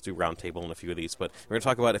 and we'll just do round table on a few of these. But we're gonna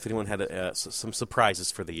talk about if anyone had some surprises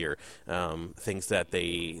for the year, things that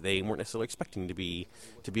they weren't necessarily expecting to be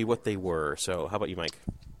what they were. So how about you, Mike?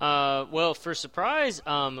 Well, for surprise,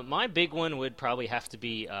 my big one would probably have to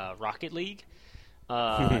be Rocket League.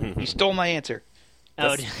 You stole my answer.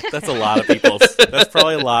 That's a lot of people's. That's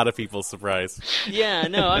probably a lot of people's surprise. Yeah,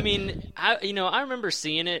 no, I mean, I remember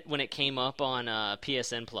seeing it when it came up on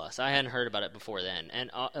PSN Plus. I hadn't heard about it before then, and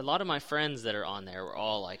a lot of my friends that are on there were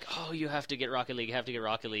all like, "Oh, you have to get Rocket League. You have to get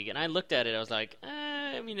Rocket League." And I looked at it, I was like,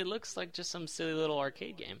 I mean, it looks like just some silly little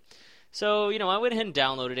arcade game. So, I went ahead and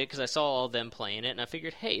downloaded it because I saw all of them playing it, and I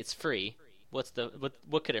figured, hey, it's free. What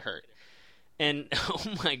could it hurt? And oh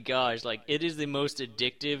my gosh, like, it is the most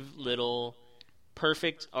addictive little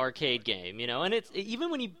perfect arcade game, and it's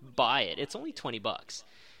even when you buy it, it's only $20.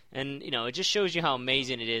 And, it just shows you how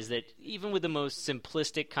amazing it is that even with the most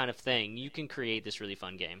simplistic kind of thing, you can create this really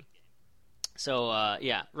fun game. So,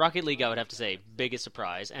 yeah, Rocket League, I would have to say, biggest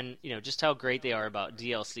surprise. And, just how great they are about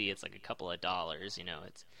DLC. It's like a couple of dollars,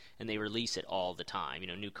 and they release it all the time.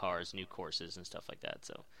 New cars, new courses, and stuff like that.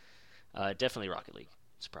 So, definitely Rocket League.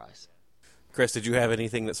 Surprise. Chris, did you have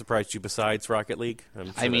anything that surprised you besides Rocket League?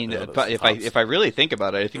 I mean, if I really think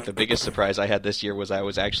about it, I think the biggest surprise I had this year was I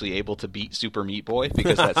was actually able to beat Super Meat Boy,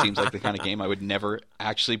 because that seems like the kind of game I would never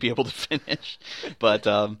actually be able to finish. But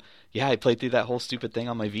yeah, I played through that whole stupid thing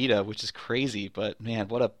on my Vita, which is crazy. But man,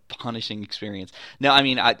 what a punishing experience. No, I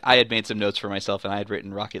mean, I had made some notes for myself, and I had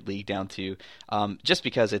written Rocket League down too, just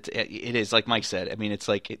because it is like Mike said. I mean, it's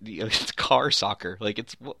like it's car soccer. Like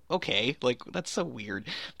it's okay, like that's so weird,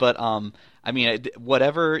 but I mean,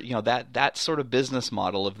 whatever, that sort of business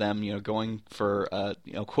model of them, going for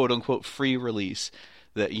quote unquote free release,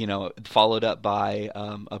 that followed up by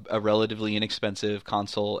a relatively inexpensive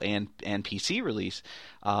console and PC release,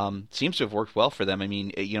 seems to have worked well for them. I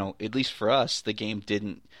mean, at least for us, the game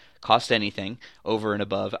didn't cost anything over and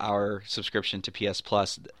above our subscription to PS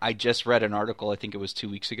Plus. I just read an article, I think it was 2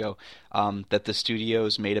 weeks ago, that the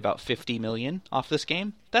studios made about $50 million off this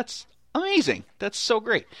game. That's amazing. That's so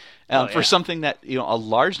great. For something that a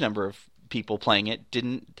large number of people playing it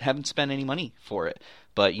haven't spent any money for it.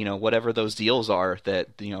 But whatever those deals are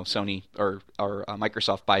that Sony or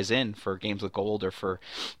Microsoft buys in for games with gold or for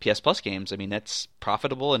PS Plus games, I mean that's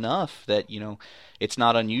profitable enough that it's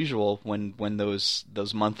not unusual when those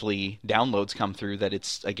monthly downloads come through that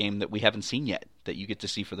it's a game that we haven't seen yet that you get to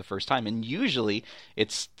see for the first time. And usually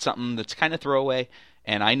it's something that's kind of throwaway.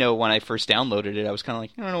 And I know when I first downloaded it, I was kind of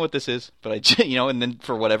like, I don't know what this is, but I and then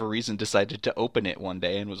for whatever reason decided to open it one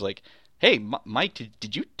day and was like, hey, Mike,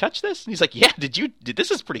 did you touch this? And he's like, yeah,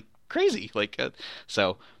 this is pretty crazy. Like,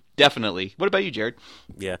 so definitely. What about you, Jared?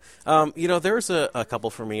 Yeah. There's a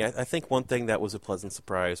couple for me. I think one thing that was a pleasant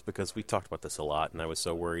surprise, because we talked about this a lot and I was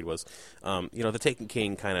so worried, was, the Taken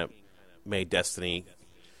King kind of made Destiny,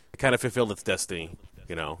 it kind of fulfilled its destiny.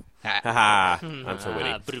 Haha, I'm so witty.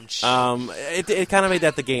 It kind of made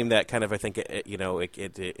that the game that kind of, I think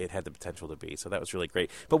it had the potential to be. So that was really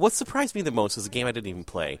great. But what surprised me the most is a game I didn't even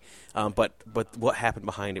play. But what happened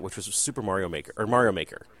behind it, which was Super Mario Maker, or Mario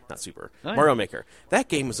Maker, not Super, Mario Maker. That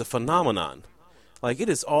game is a phenomenon. Like, it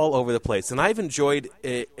is all over the place. And I've enjoyed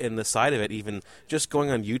it in the side of it, even just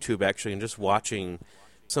going on YouTube, actually, and just watching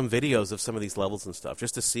some videos of some of these levels and stuff,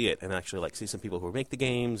 just to see it and actually see some people who make the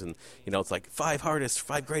games, and it's like 5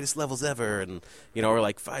 greatest levels ever, and or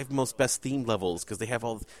like 5 most best themed levels, because they have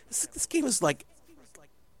all this game is like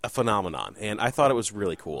a phenomenon, and I thought it was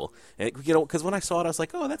really cool. And because when I saw it, I was like,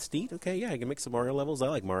 oh, that's neat. Okay, yeah, I can make some Mario levels. I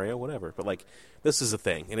like Mario, whatever. But this is a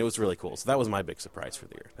thing, and it was really cool. So that was my big surprise for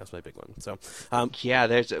the year. That's my big one. So yeah,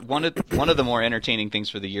 there's one of the more entertaining things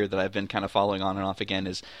for the year that I've been kind of following on and off again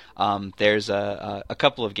is there's a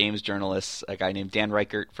couple of games journalists, a guy named Dan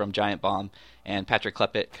Reichert from Giant Bomb and Patrick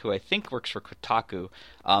Klepek, who I think works for Kotaku,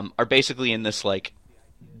 are basically in this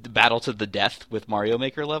the battle to the death with Mario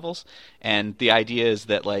Maker levels, and the idea is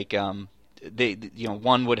that they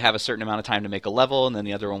one would have a certain amount of time to make a level, and then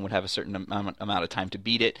the other one would have a certain amount of time to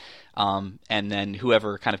beat it, and then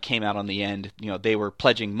whoever kind of came out on the end, they were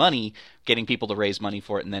pledging money, getting people to raise money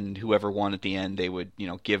for it, and then whoever won at the end, they would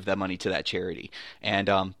give that money to that charity.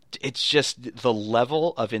 And it's just the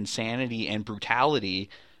level of insanity and brutality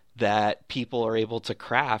that people are able to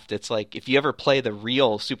craft. It's like if you ever play the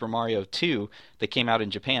real Super Mario 2 that came out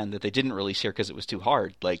in Japan that they didn't release here because it was too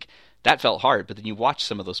hard, that felt hard, but then you watch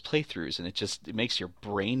some of those playthroughs and it makes your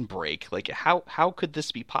brain break. How could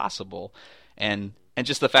this be possible? And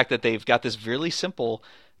just the fact that they've got this really simple,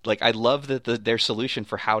 I love that their solution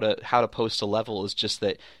for how to post a level is just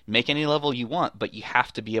that make any level you want, but you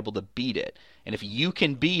have to be able to beat it. And if you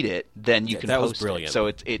can beat it, then you can that post was brilliant. it. So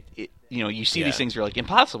it you see these things, you're like,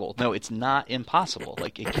 impossible. No, it's not impossible.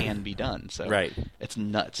 It can be done. So right. It's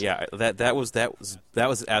nuts. Yeah, that was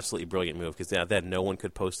an absolutely brilliant move, because then no one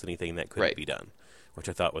could post anything that couldn't be done, which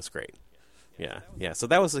I thought was great. Yeah. So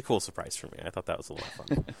that was a cool surprise for me. I thought that was a lot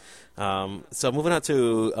of fun. So moving on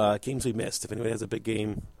to games we missed. If anybody has a big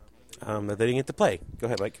game that they didn't get to play, go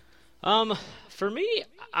ahead, Mike. For me,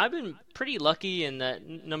 I've been pretty lucky in that,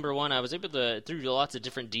 number one, I was able to, through lots of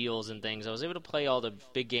different deals and things, I was able to play all the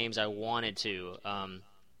big games I wanted to.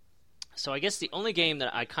 So I guess the only game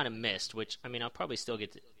that I kind of missed, which, I'll probably still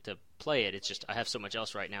get to play it, it's just I have so much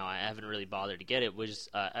else right now, I haven't really bothered to get it, was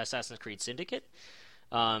Assassin's Creed Syndicate.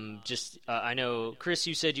 I know, Chris,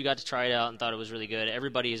 you said you got to try it out and thought it was really good.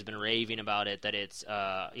 Everybody has been raving about it, that it's,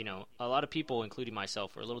 a lot of people, including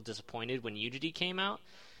myself, were a little disappointed when Unity came out.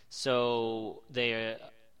 So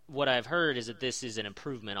what I've heard is that this is an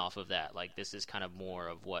improvement off of that. Like, this is kind of more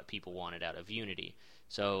of what people wanted out of Unity.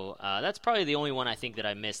 So that's probably the only one I think that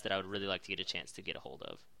I missed that I would really like to get a chance to get a hold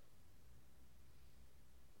of.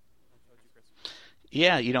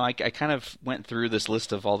 Yeah, I kind of went through this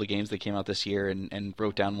list of all the games that came out this year and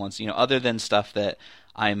wrote down ones, other than stuff that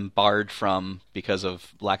I'm barred from because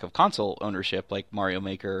of lack of console ownership, like Mario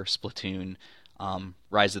Maker, Splatoon,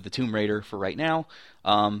 Rise of the Tomb Raider for right now.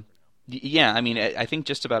 Yeah, I mean, I think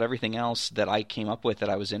just about everything else that I came up with that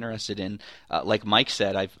I was interested in, like Mike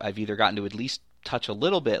said, I've either gotten to at least touch a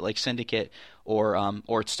little bit, like Syndicate, or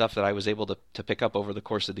it's stuff that I was able to pick up over the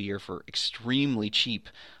course of the year for extremely cheap.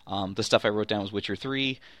 The stuff I wrote down was Witcher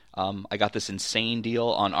 3. I got this insane deal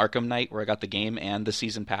on Arkham Knight where I got the game and the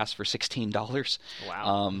season pass for $16.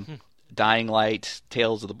 Wow. Dying Light,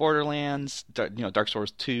 Tales of the Borderlands, Dark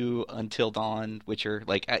Souls 2, Until Dawn, Witcher.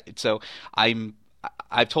 So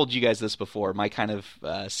I've told you guys this before. My kind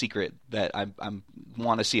of secret that I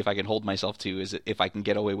want to see if I can hold myself to is if I can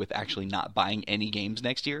get away with actually not buying any games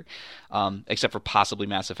next year, except for possibly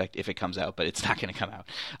Mass Effect if it comes out, but it's not going to to come out.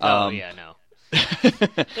 No.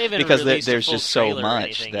 Because there's just so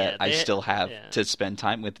much that yet. I still have to spend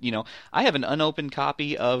time with. I have an unopened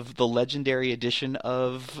copy of the Legendary Edition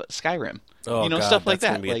of Skyrim. Oh, God, stuff like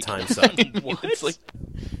that's that. Gonna be a time suck. What?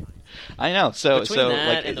 I know. Between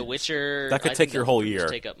that and The Witcher, that could take your whole year.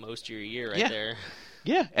 Take up most of your year there.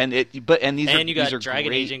 Yeah, and you got these are Dragon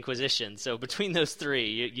great. Age Inquisition. So between those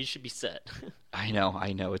three, you should be set. I know.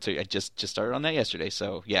 I just started on that yesterday.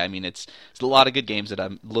 So yeah, I mean, it's a lot of good games that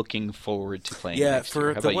I'm looking forward to playing. Yeah, next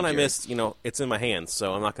year. for the one I missed, it's in my hands,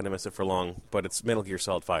 so I'm not going to miss it for long. But it's Metal Gear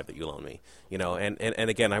Solid 5 that you loaned me, and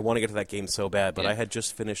again, I want to get to that game so bad, but I had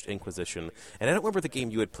just finished Inquisition, and I don't remember the game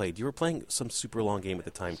you had played. You were playing some super long game at the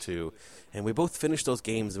time too, and we both finished those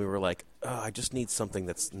games, and we were like, oh, I just need something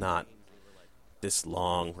that's not this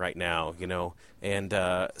long right now, and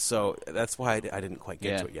so that's why I didn't quite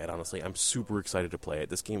get to it yet. Honestly, I'm super excited to play it.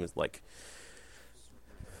 This game is like,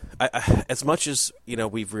 as much as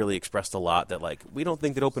we've really expressed a lot that we don't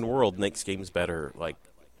think that open world makes games better,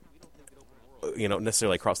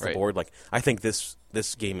 necessarily across the board. I think this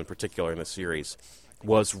game in particular in this series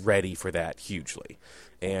was ready for that hugely,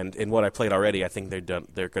 and in what I played already, I think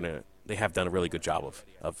they have done a really good job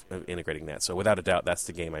of integrating that. So without a doubt, that's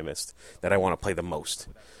the game I missed that I want to play the most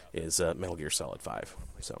is Metal Gear Solid 5.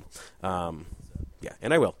 So, yeah,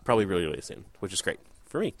 and I will probably really, really soon, which is great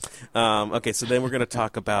for me. Okay, so then we're going to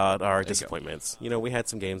talk about our disappointments. We had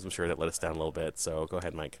some games, I'm sure, that let us down a little bit. So go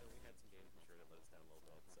ahead, Mike.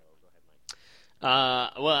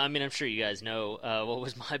 Well, I mean, I'm sure you guys know what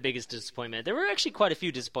was my biggest disappointment. There were actually quite a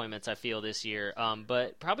few disappointments, I feel, this year.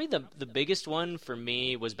 But probably the biggest one for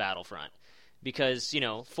me was Battlefront. Because,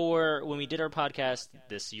 for when we did our podcast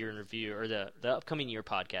this year in review, or the upcoming year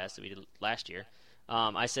podcast that we did last year,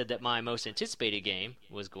 I said that my most anticipated game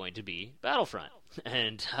was going to be Battlefront.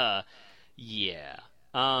 And, yeah.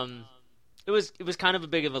 It was kind of a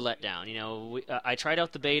big of a letdown. I tried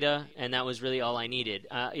out the beta, and that was really all I needed.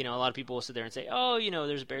 A lot of people will sit there and say, "Oh,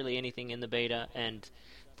 there's barely anything in the beta," and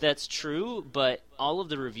that's true. But all of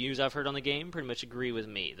the reviews I've heard on the game pretty much agree with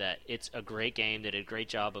me that it's a great game that did a great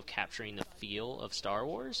job of capturing the feel of Star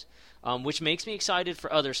Wars, which makes me excited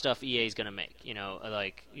for other stuff EA is going to make.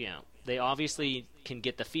 They obviously can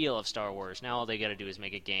get the feel of Star Wars. Now all they got to do is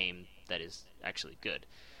make a game that is actually good,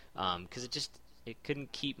 because it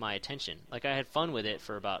couldn't keep my attention. I had fun with it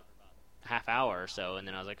for about half hour or so, and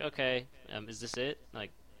then I was like, okay, is this it?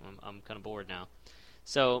 I'm kind of bored now.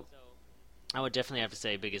 So I would definitely have to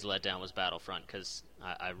say biggest letdown was Battlefront, because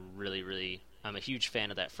I really, I'm a huge fan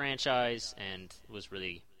of that franchise and was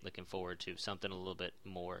really looking forward to something a little bit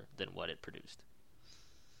more than what it produced.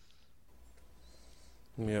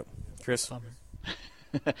 Yep. Chris?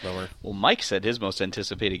 Bummer. Well, Mike said his most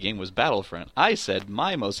anticipated game was Battlefront. I said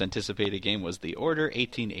my most anticipated game was The Order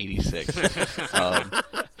 1886.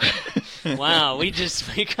 Wow, we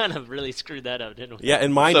kind of really screwed that up, didn't we? Yeah,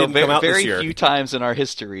 and mine didn't come out this year. Very few times in our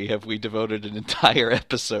history have we devoted an entire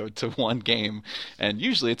episode to one game, and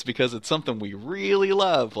usually it's because it's something we really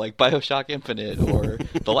love, like BioShock Infinite or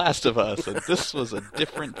The Last of Us, and this was a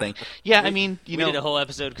different thing. Yeah, I mean, we did a whole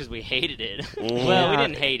episode because we hated it. Well, we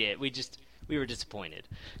didn't hate it. We were disappointed.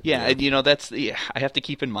 Yeah, and that's I have to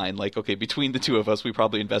keep in mind, okay, between the two of us, we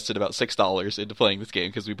probably invested about $6 into playing this game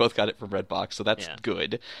because we both got it from Redbox, so that's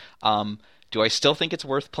good. Do I still think it's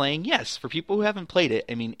worth playing? Yes. For people who haven't played it,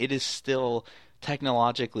 I mean, it is still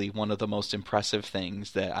technologically one of the most impressive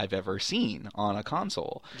things that I've ever seen on a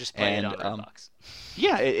console. Just play it on Redbox.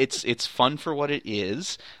 Yeah, it's fun for what it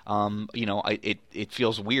is. It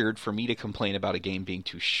feels weird for me to complain about a game being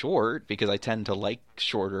too short because I tend to like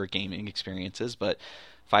shorter gaming experiences, but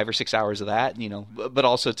 5 or 6 hours of that, but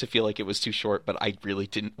also to feel like it was too short, but I really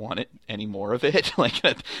didn't want it any more of it. Like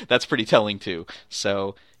that's pretty telling too.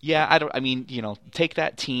 So yeah, take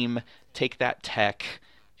that team, take that tech,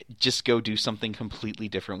 just go do something completely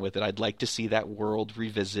different with it. I'd like to see that world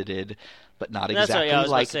revisited, but not exactly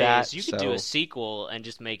like that. You could do a sequel and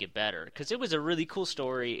just make it better, because it was a really cool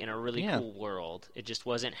story in a really cool world. It just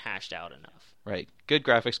wasn't hashed out enough. Right. Good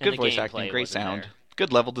graphics, good voice acting, great sound,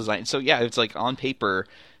 good level design. So yeah, it's like on paper,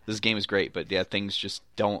 this game is great, but yeah, things just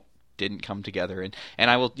didn't come together. And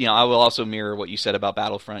I will also mirror what you said about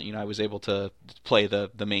Battlefront. I was able to play the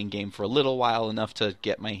main game for a little while, enough to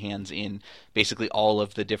get my hands in basically all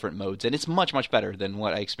of the different modes, and it's much, much better than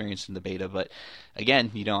what I experienced in the beta. But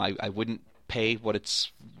again, I wouldn't pay what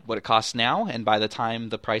it costs now, and by the time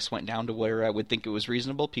the price went down to where I would think it was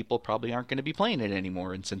reasonable, people probably aren't going to be playing it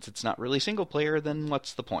anymore. And since it's not really single player, then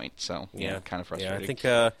what's the point? So kind of frustrating. Yeah, I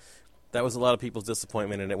think that was a lot of people's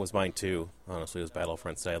disappointment, and it was mine too. Honestly, it was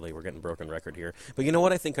Battlefront. Sadly, we're getting broken record here. But you know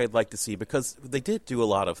what I think I'd like to see, because they did do a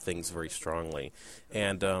lot of things very strongly.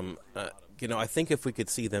 And, I think if we could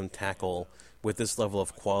see them tackle, with this level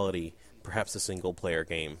of quality, perhaps a single-player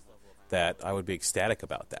game, that I would be ecstatic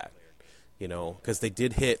about that. Because they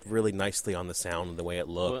did hit really nicely on the sound and the way it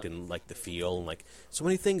looked and, like, the feel. And, like, so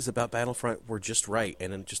many things about Battlefront were just right,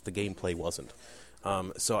 and then just the gameplay wasn't.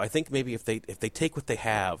 So I think maybe if they take what they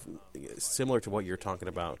have, similar to what you're talking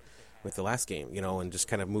about with the last game, and just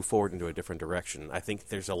kind of move forward into a different direction, I think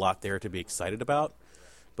there's a lot there to be excited about.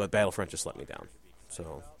 But Battlefront just let me down.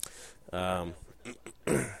 So, well,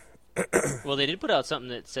 they did put out something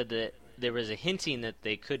that said that there was a hinting that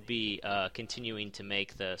they could be continuing to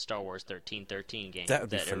make the Star Wars 1313 game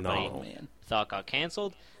that everybody thought got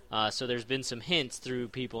canceled. So there's been some hints through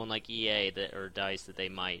people in like EA or DICE that they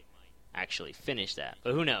might actually finish that,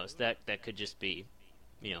 but who knows? That could just be,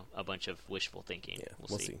 a bunch of wishful thinking. Yeah,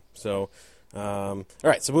 we'll see. So, all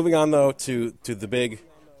right. So moving on though to the big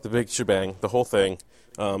shebang, the whole thing.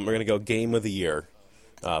 We're gonna go game of the year,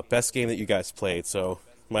 best game that you guys played. So,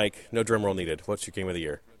 Mike, no drum roll needed. What's your game of the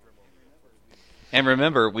year? And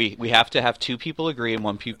remember, we have to have 2 people agree and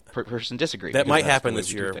 1 person disagree. That might happen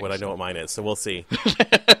this year when I know what mine is, so we'll see.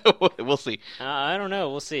 We'll see. I don't know.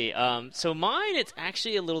 We'll see. So mine, it's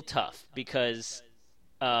actually a little tough because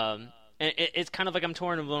it's kind of like I'm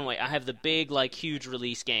torn in one way. I have the big, huge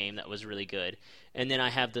release game that was really good, and then I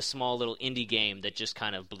have the small little indie game that just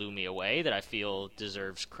kind of blew me away that I feel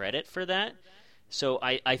deserves credit for that. So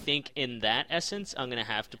I think in that essence, I'm going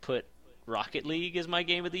to have to put Rocket League is my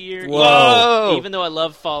game of the year. Whoa! Even though I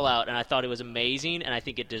love Fallout and I thought it was amazing and I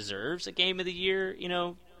think it deserves a game of the year,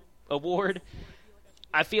 award,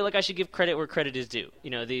 I feel like I should give credit where credit is due.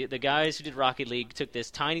 The guys who did Rocket League took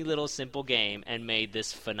this tiny little simple game and made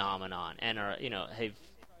this phenomenon, and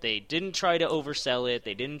they didn't try to oversell it.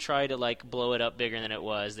 They didn't try to blow it up bigger than it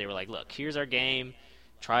was. They were like, look, here's our game.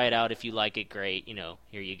 Try it out. If you like it, great.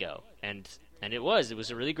 Here you go. And it was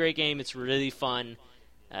a really great game. It's really fun.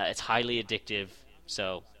 It's highly addictive,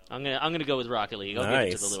 so I'm gonna go with Rocket League. I'll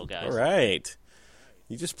give it to the little guys. All right,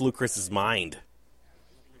 you just blew Chris's mind.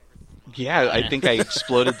 Yeah, I think I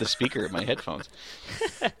exploded the speaker in my headphones.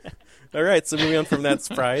 All right, so moving on from that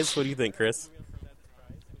surprise, what do you think, Chris?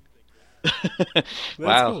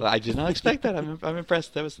 Wow, cool. I did not expect that. I'm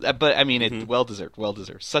impressed. But I mean, well deserved.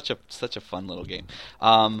 Such a fun little game.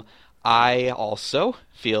 I also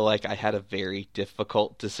feel like I had a very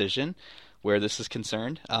difficult decision where this is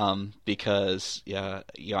concerned, because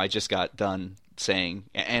I just got done saying,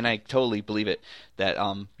 and I totally believe it, that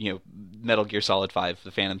Metal Gear Solid 5: The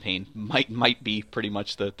Phantom Pain might be pretty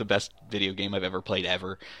much the best video game I've ever played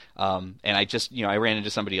ever. And I just I ran into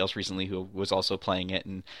somebody else recently who was also playing it,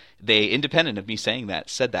 and they, independent of me saying that,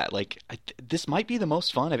 said that this might be the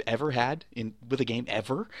most fun I've ever had with a game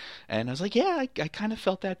ever. And I was like, yeah, I kind of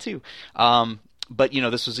felt that too. But,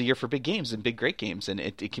 this was a year for big games and big, great games, and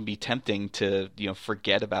it can be tempting to,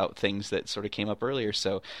 forget about things that sort of came up earlier.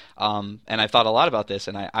 So, and I've thought a lot about this,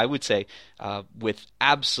 and I would say, with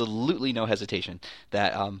absolutely no hesitation,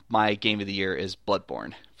 that my game of the year is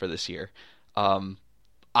Bloodborne for this year.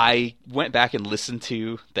 I went back and listened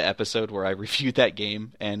to the episode where I reviewed that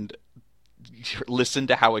game and listened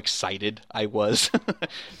to how excited I was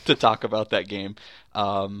to talk about that game.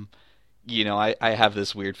 I have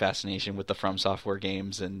this weird fascination with the From Software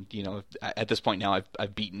games, and at this point now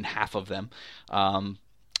I've beaten half of them.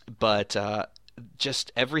 But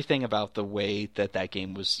just everything about the way that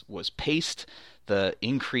game was paced, the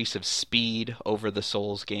increase of speed over the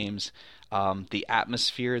Souls games, the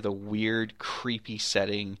atmosphere, the weird, creepy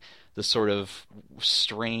setting, the sort of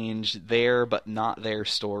strange there but not there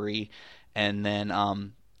story, and then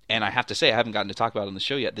and I have to say, I haven't gotten to talk about it on the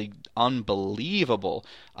show yet, the unbelievable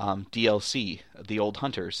DLC, The Old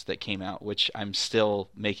Hunters, that came out, which I'm still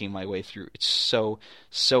making my way through. It's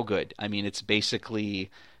so good. I mean, it's basically,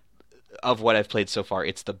 of what I've played so far,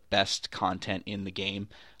 it's the best content in the game.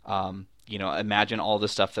 Imagine all the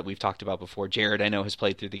stuff that we've talked about before. Jared, I know, has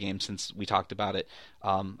played through the game since we talked about it.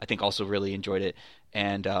 I think also really enjoyed it.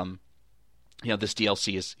 And this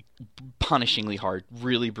DLC is punishingly hard,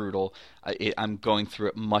 really brutal. I'm going through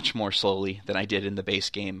it much more slowly than I did in the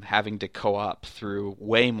base game, having to co-op through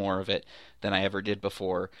way more of it than I ever did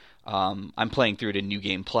before. I'm playing through it in New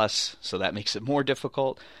Game Plus, so that makes it more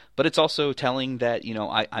difficult. But it's also telling that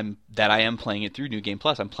I am playing it through New Game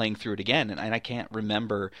Plus. I'm playing through it again, and I can't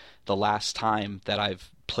remember the last time that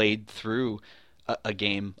I've played through a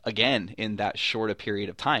game again in that short a period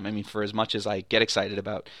of time. I mean, for as much as I get excited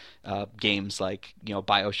about games like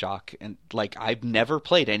BioShock, and I've never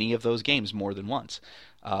played any of those games more than once,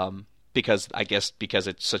 because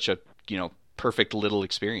it's such a perfect little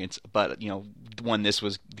experience. But when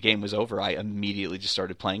the game was over, I immediately just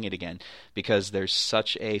started playing it again, because there's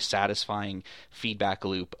such a satisfying feedback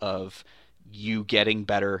loop of you getting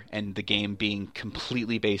better and the game being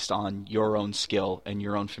completely based on your own skill and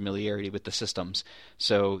your own familiarity with the systems.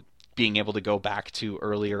 So being able to go back to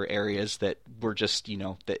earlier areas that were just,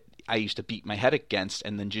 that I used to beat my head against,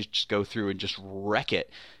 and then just go through and just wreck it,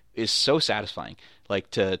 is so satisfying.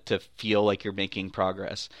 To feel like you're making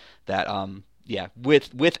progress. That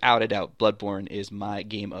without a doubt, Bloodborne is my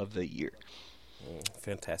game of the year.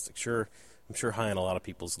 Fantastic. Sure, I'm sure high on a lot of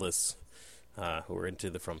people's lists. Who are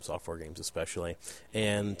into the From Software games especially.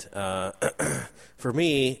 And for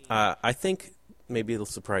me, I think maybe it'll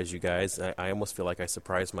surprise you guys. I almost feel like I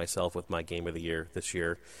surprised myself with my game of the year this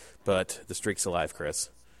year, but the streak's alive, Chris.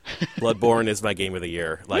 Bloodborne is my game of the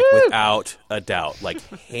year, without a doubt,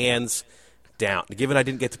 hands down. Given I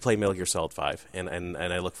didn't get to play Metal Gear Solid 5, and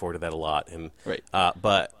I look forward to that a lot. And right.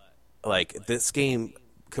 But this game,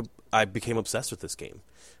 I became obsessed with this game.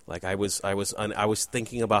 I was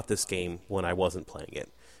thinking about this game when I wasn't playing it,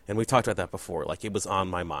 and we talked about that before. It was on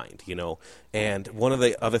my mind, And one of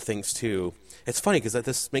the other things too, it's funny because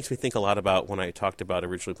this makes me think a lot about when I talked about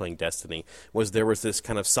originally playing Destiny. There was this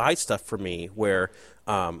kind of side stuff for me where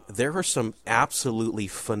there are some absolutely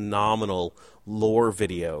phenomenal lore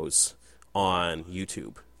videos on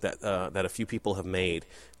YouTube that a few people have made,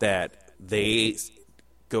 that they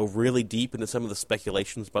go really deep into some of the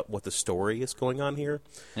speculations about what the story is going on here.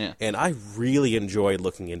 Yeah. And I really enjoyed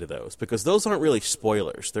looking into those, because those aren't really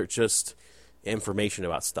spoilers. They're just information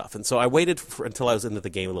about stuff. And so I waited until I was into the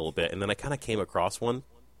game a little bit, and then I kind of came across one.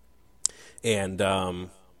 And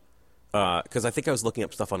because I think I was looking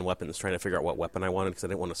up stuff on weapons, trying to figure out what weapon I wanted, because I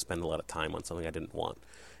didn't want to spend a lot of time on something I didn't want.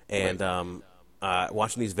 And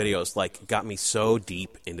watching these videos got me so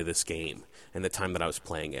deep into this game and the time that I was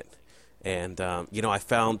playing it. And I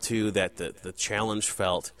found too that the challenge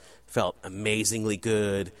felt amazingly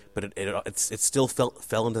good, but it still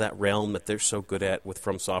fell into that realm that they're so good at with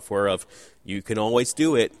From Software of, you can always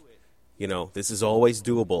do it. This is always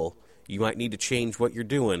doable. You might need to change what you're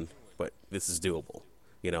doing, but this is doable.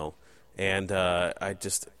 And I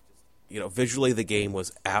just, visually the game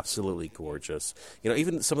was absolutely gorgeous.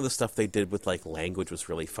 Even some of the stuff they did with language was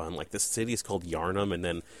really fun. This city is called Yarnum, and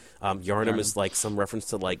then Yarnum is some reference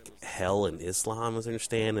to hell and Islam, as I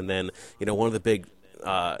understand. And then one of the big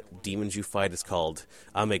demons you fight is called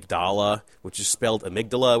Amygdala, which is spelled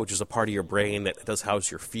amygdala, which is a part of your brain that does house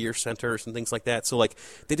your fear centers and things like that. So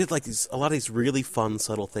they did a lot of these really fun,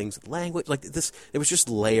 subtle things. Language, this, it was just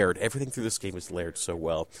layered. Everything through this game is layered so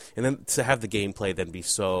well. And then to have the gameplay then be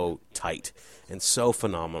so tight and so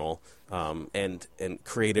phenomenal, and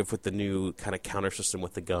creative with the new kind of counter system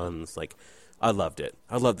with the guns, I loved it.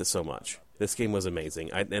 I loved it so much. This game was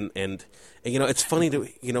amazing. And it's funny to,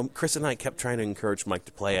 Chris and I kept trying to encourage Mike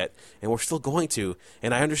to play it, and we're still going to.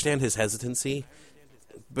 And I understand his hesitancy,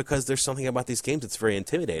 because there's something about these games that's very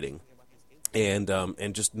intimidating. And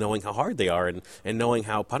just knowing how hard they are, and knowing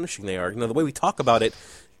how punishing they are. The way we talk about it,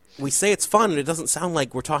 we say it's fun, and it doesn't sound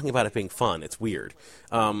like we're talking about it being fun. It's weird.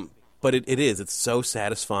 But it is. It's so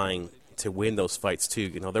satisfying to win those fights too.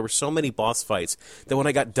 There were so many boss fights that when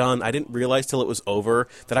I got done, I didn't realize till it was over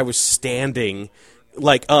that I was standing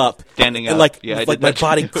like up, Standing and up. like Yeah, I like did my that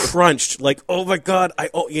body too. crunched, like oh my god,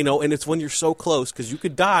 and it's when you're so close because you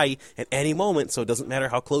could die at any moment, so it doesn't matter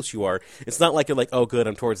how close you are. It's not like you're like, oh good,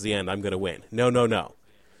 I'm towards the end, I'm gonna win. No, no, no.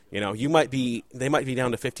 They might be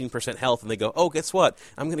down to 15% health, and they go, oh, guess what?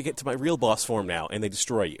 I'm gonna get to my real boss form now, and they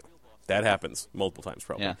destroy you. That happens multiple times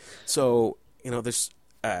probably. Yeah. So there's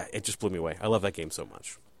it just blew me away. I love that game so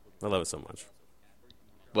much. I love it so much.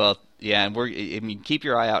 Well, yeah, and keep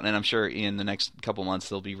your eye out, and I'm sure in the next couple months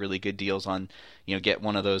there'll be really good deals on, get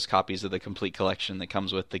one of those copies of the complete collection that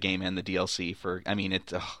comes with the game and the DLC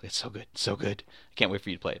it's so good, so good. I can't wait for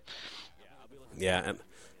you to play it.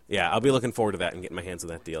 Yeah, I'll be looking forward to that and getting my hands on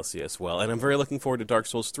that DLC as well. And I'm very looking forward to Dark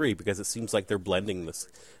Souls 3 because it seems like they're blending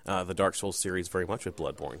the Dark Souls series very much with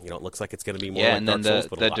Bloodborne. It looks like it's going to be more like and then Dark Souls,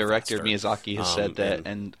 but a the lot director faster. Miyazaki has said that,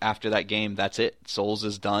 and after that game, that's it. Souls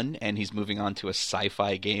is done, and he's moving on to a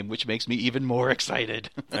sci-fi game, which makes me even more excited.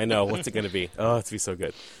 I know. What's it going to be? Oh, it's going to be so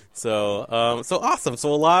good. So awesome.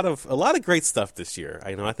 So a lot of great stuff this year.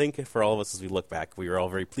 I think for all of us as we look back, we were all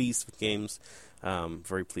very pleased with games.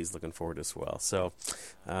 Very pleased, looking forward as well. So.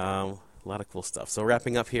 A lot of cool stuff. So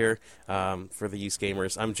wrapping up here for the Use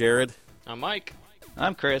Gamers, I'm Jared. I'm Mike.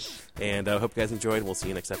 I'm Chris. And I hope you guys enjoyed. We'll see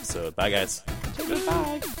you next episode. Bye, guys.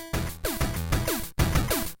 Goodbye.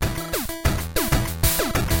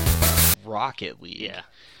 Rocket League.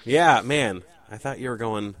 Yeah, man. I thought you were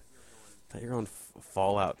going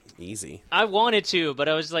Fallout easy. I wanted to, but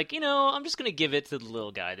I was like, I'm just going to give it to the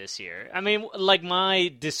little guy this year. I mean, like,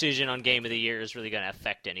 my decision on Game of the Year is really going to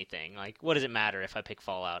affect anything. Like, what does it matter if I pick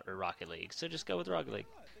Fallout or Rocket League? So just go with Rocket League.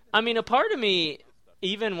 I mean, a part of me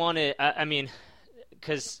even wanted,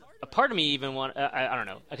 because a part of me even want, I don't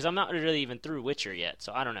know, because I'm not really even through Witcher yet,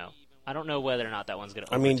 so I don't know. I don't know whether or not that one's going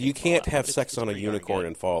to you can't Fallout, have but sex it's on a pretty darn unicorn good.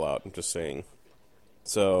 in Fallout, I'm just saying.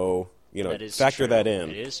 So, That is factor true. that in.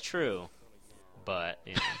 It is true. But,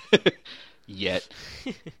 Yet.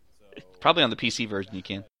 Probably on the PC version you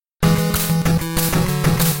can.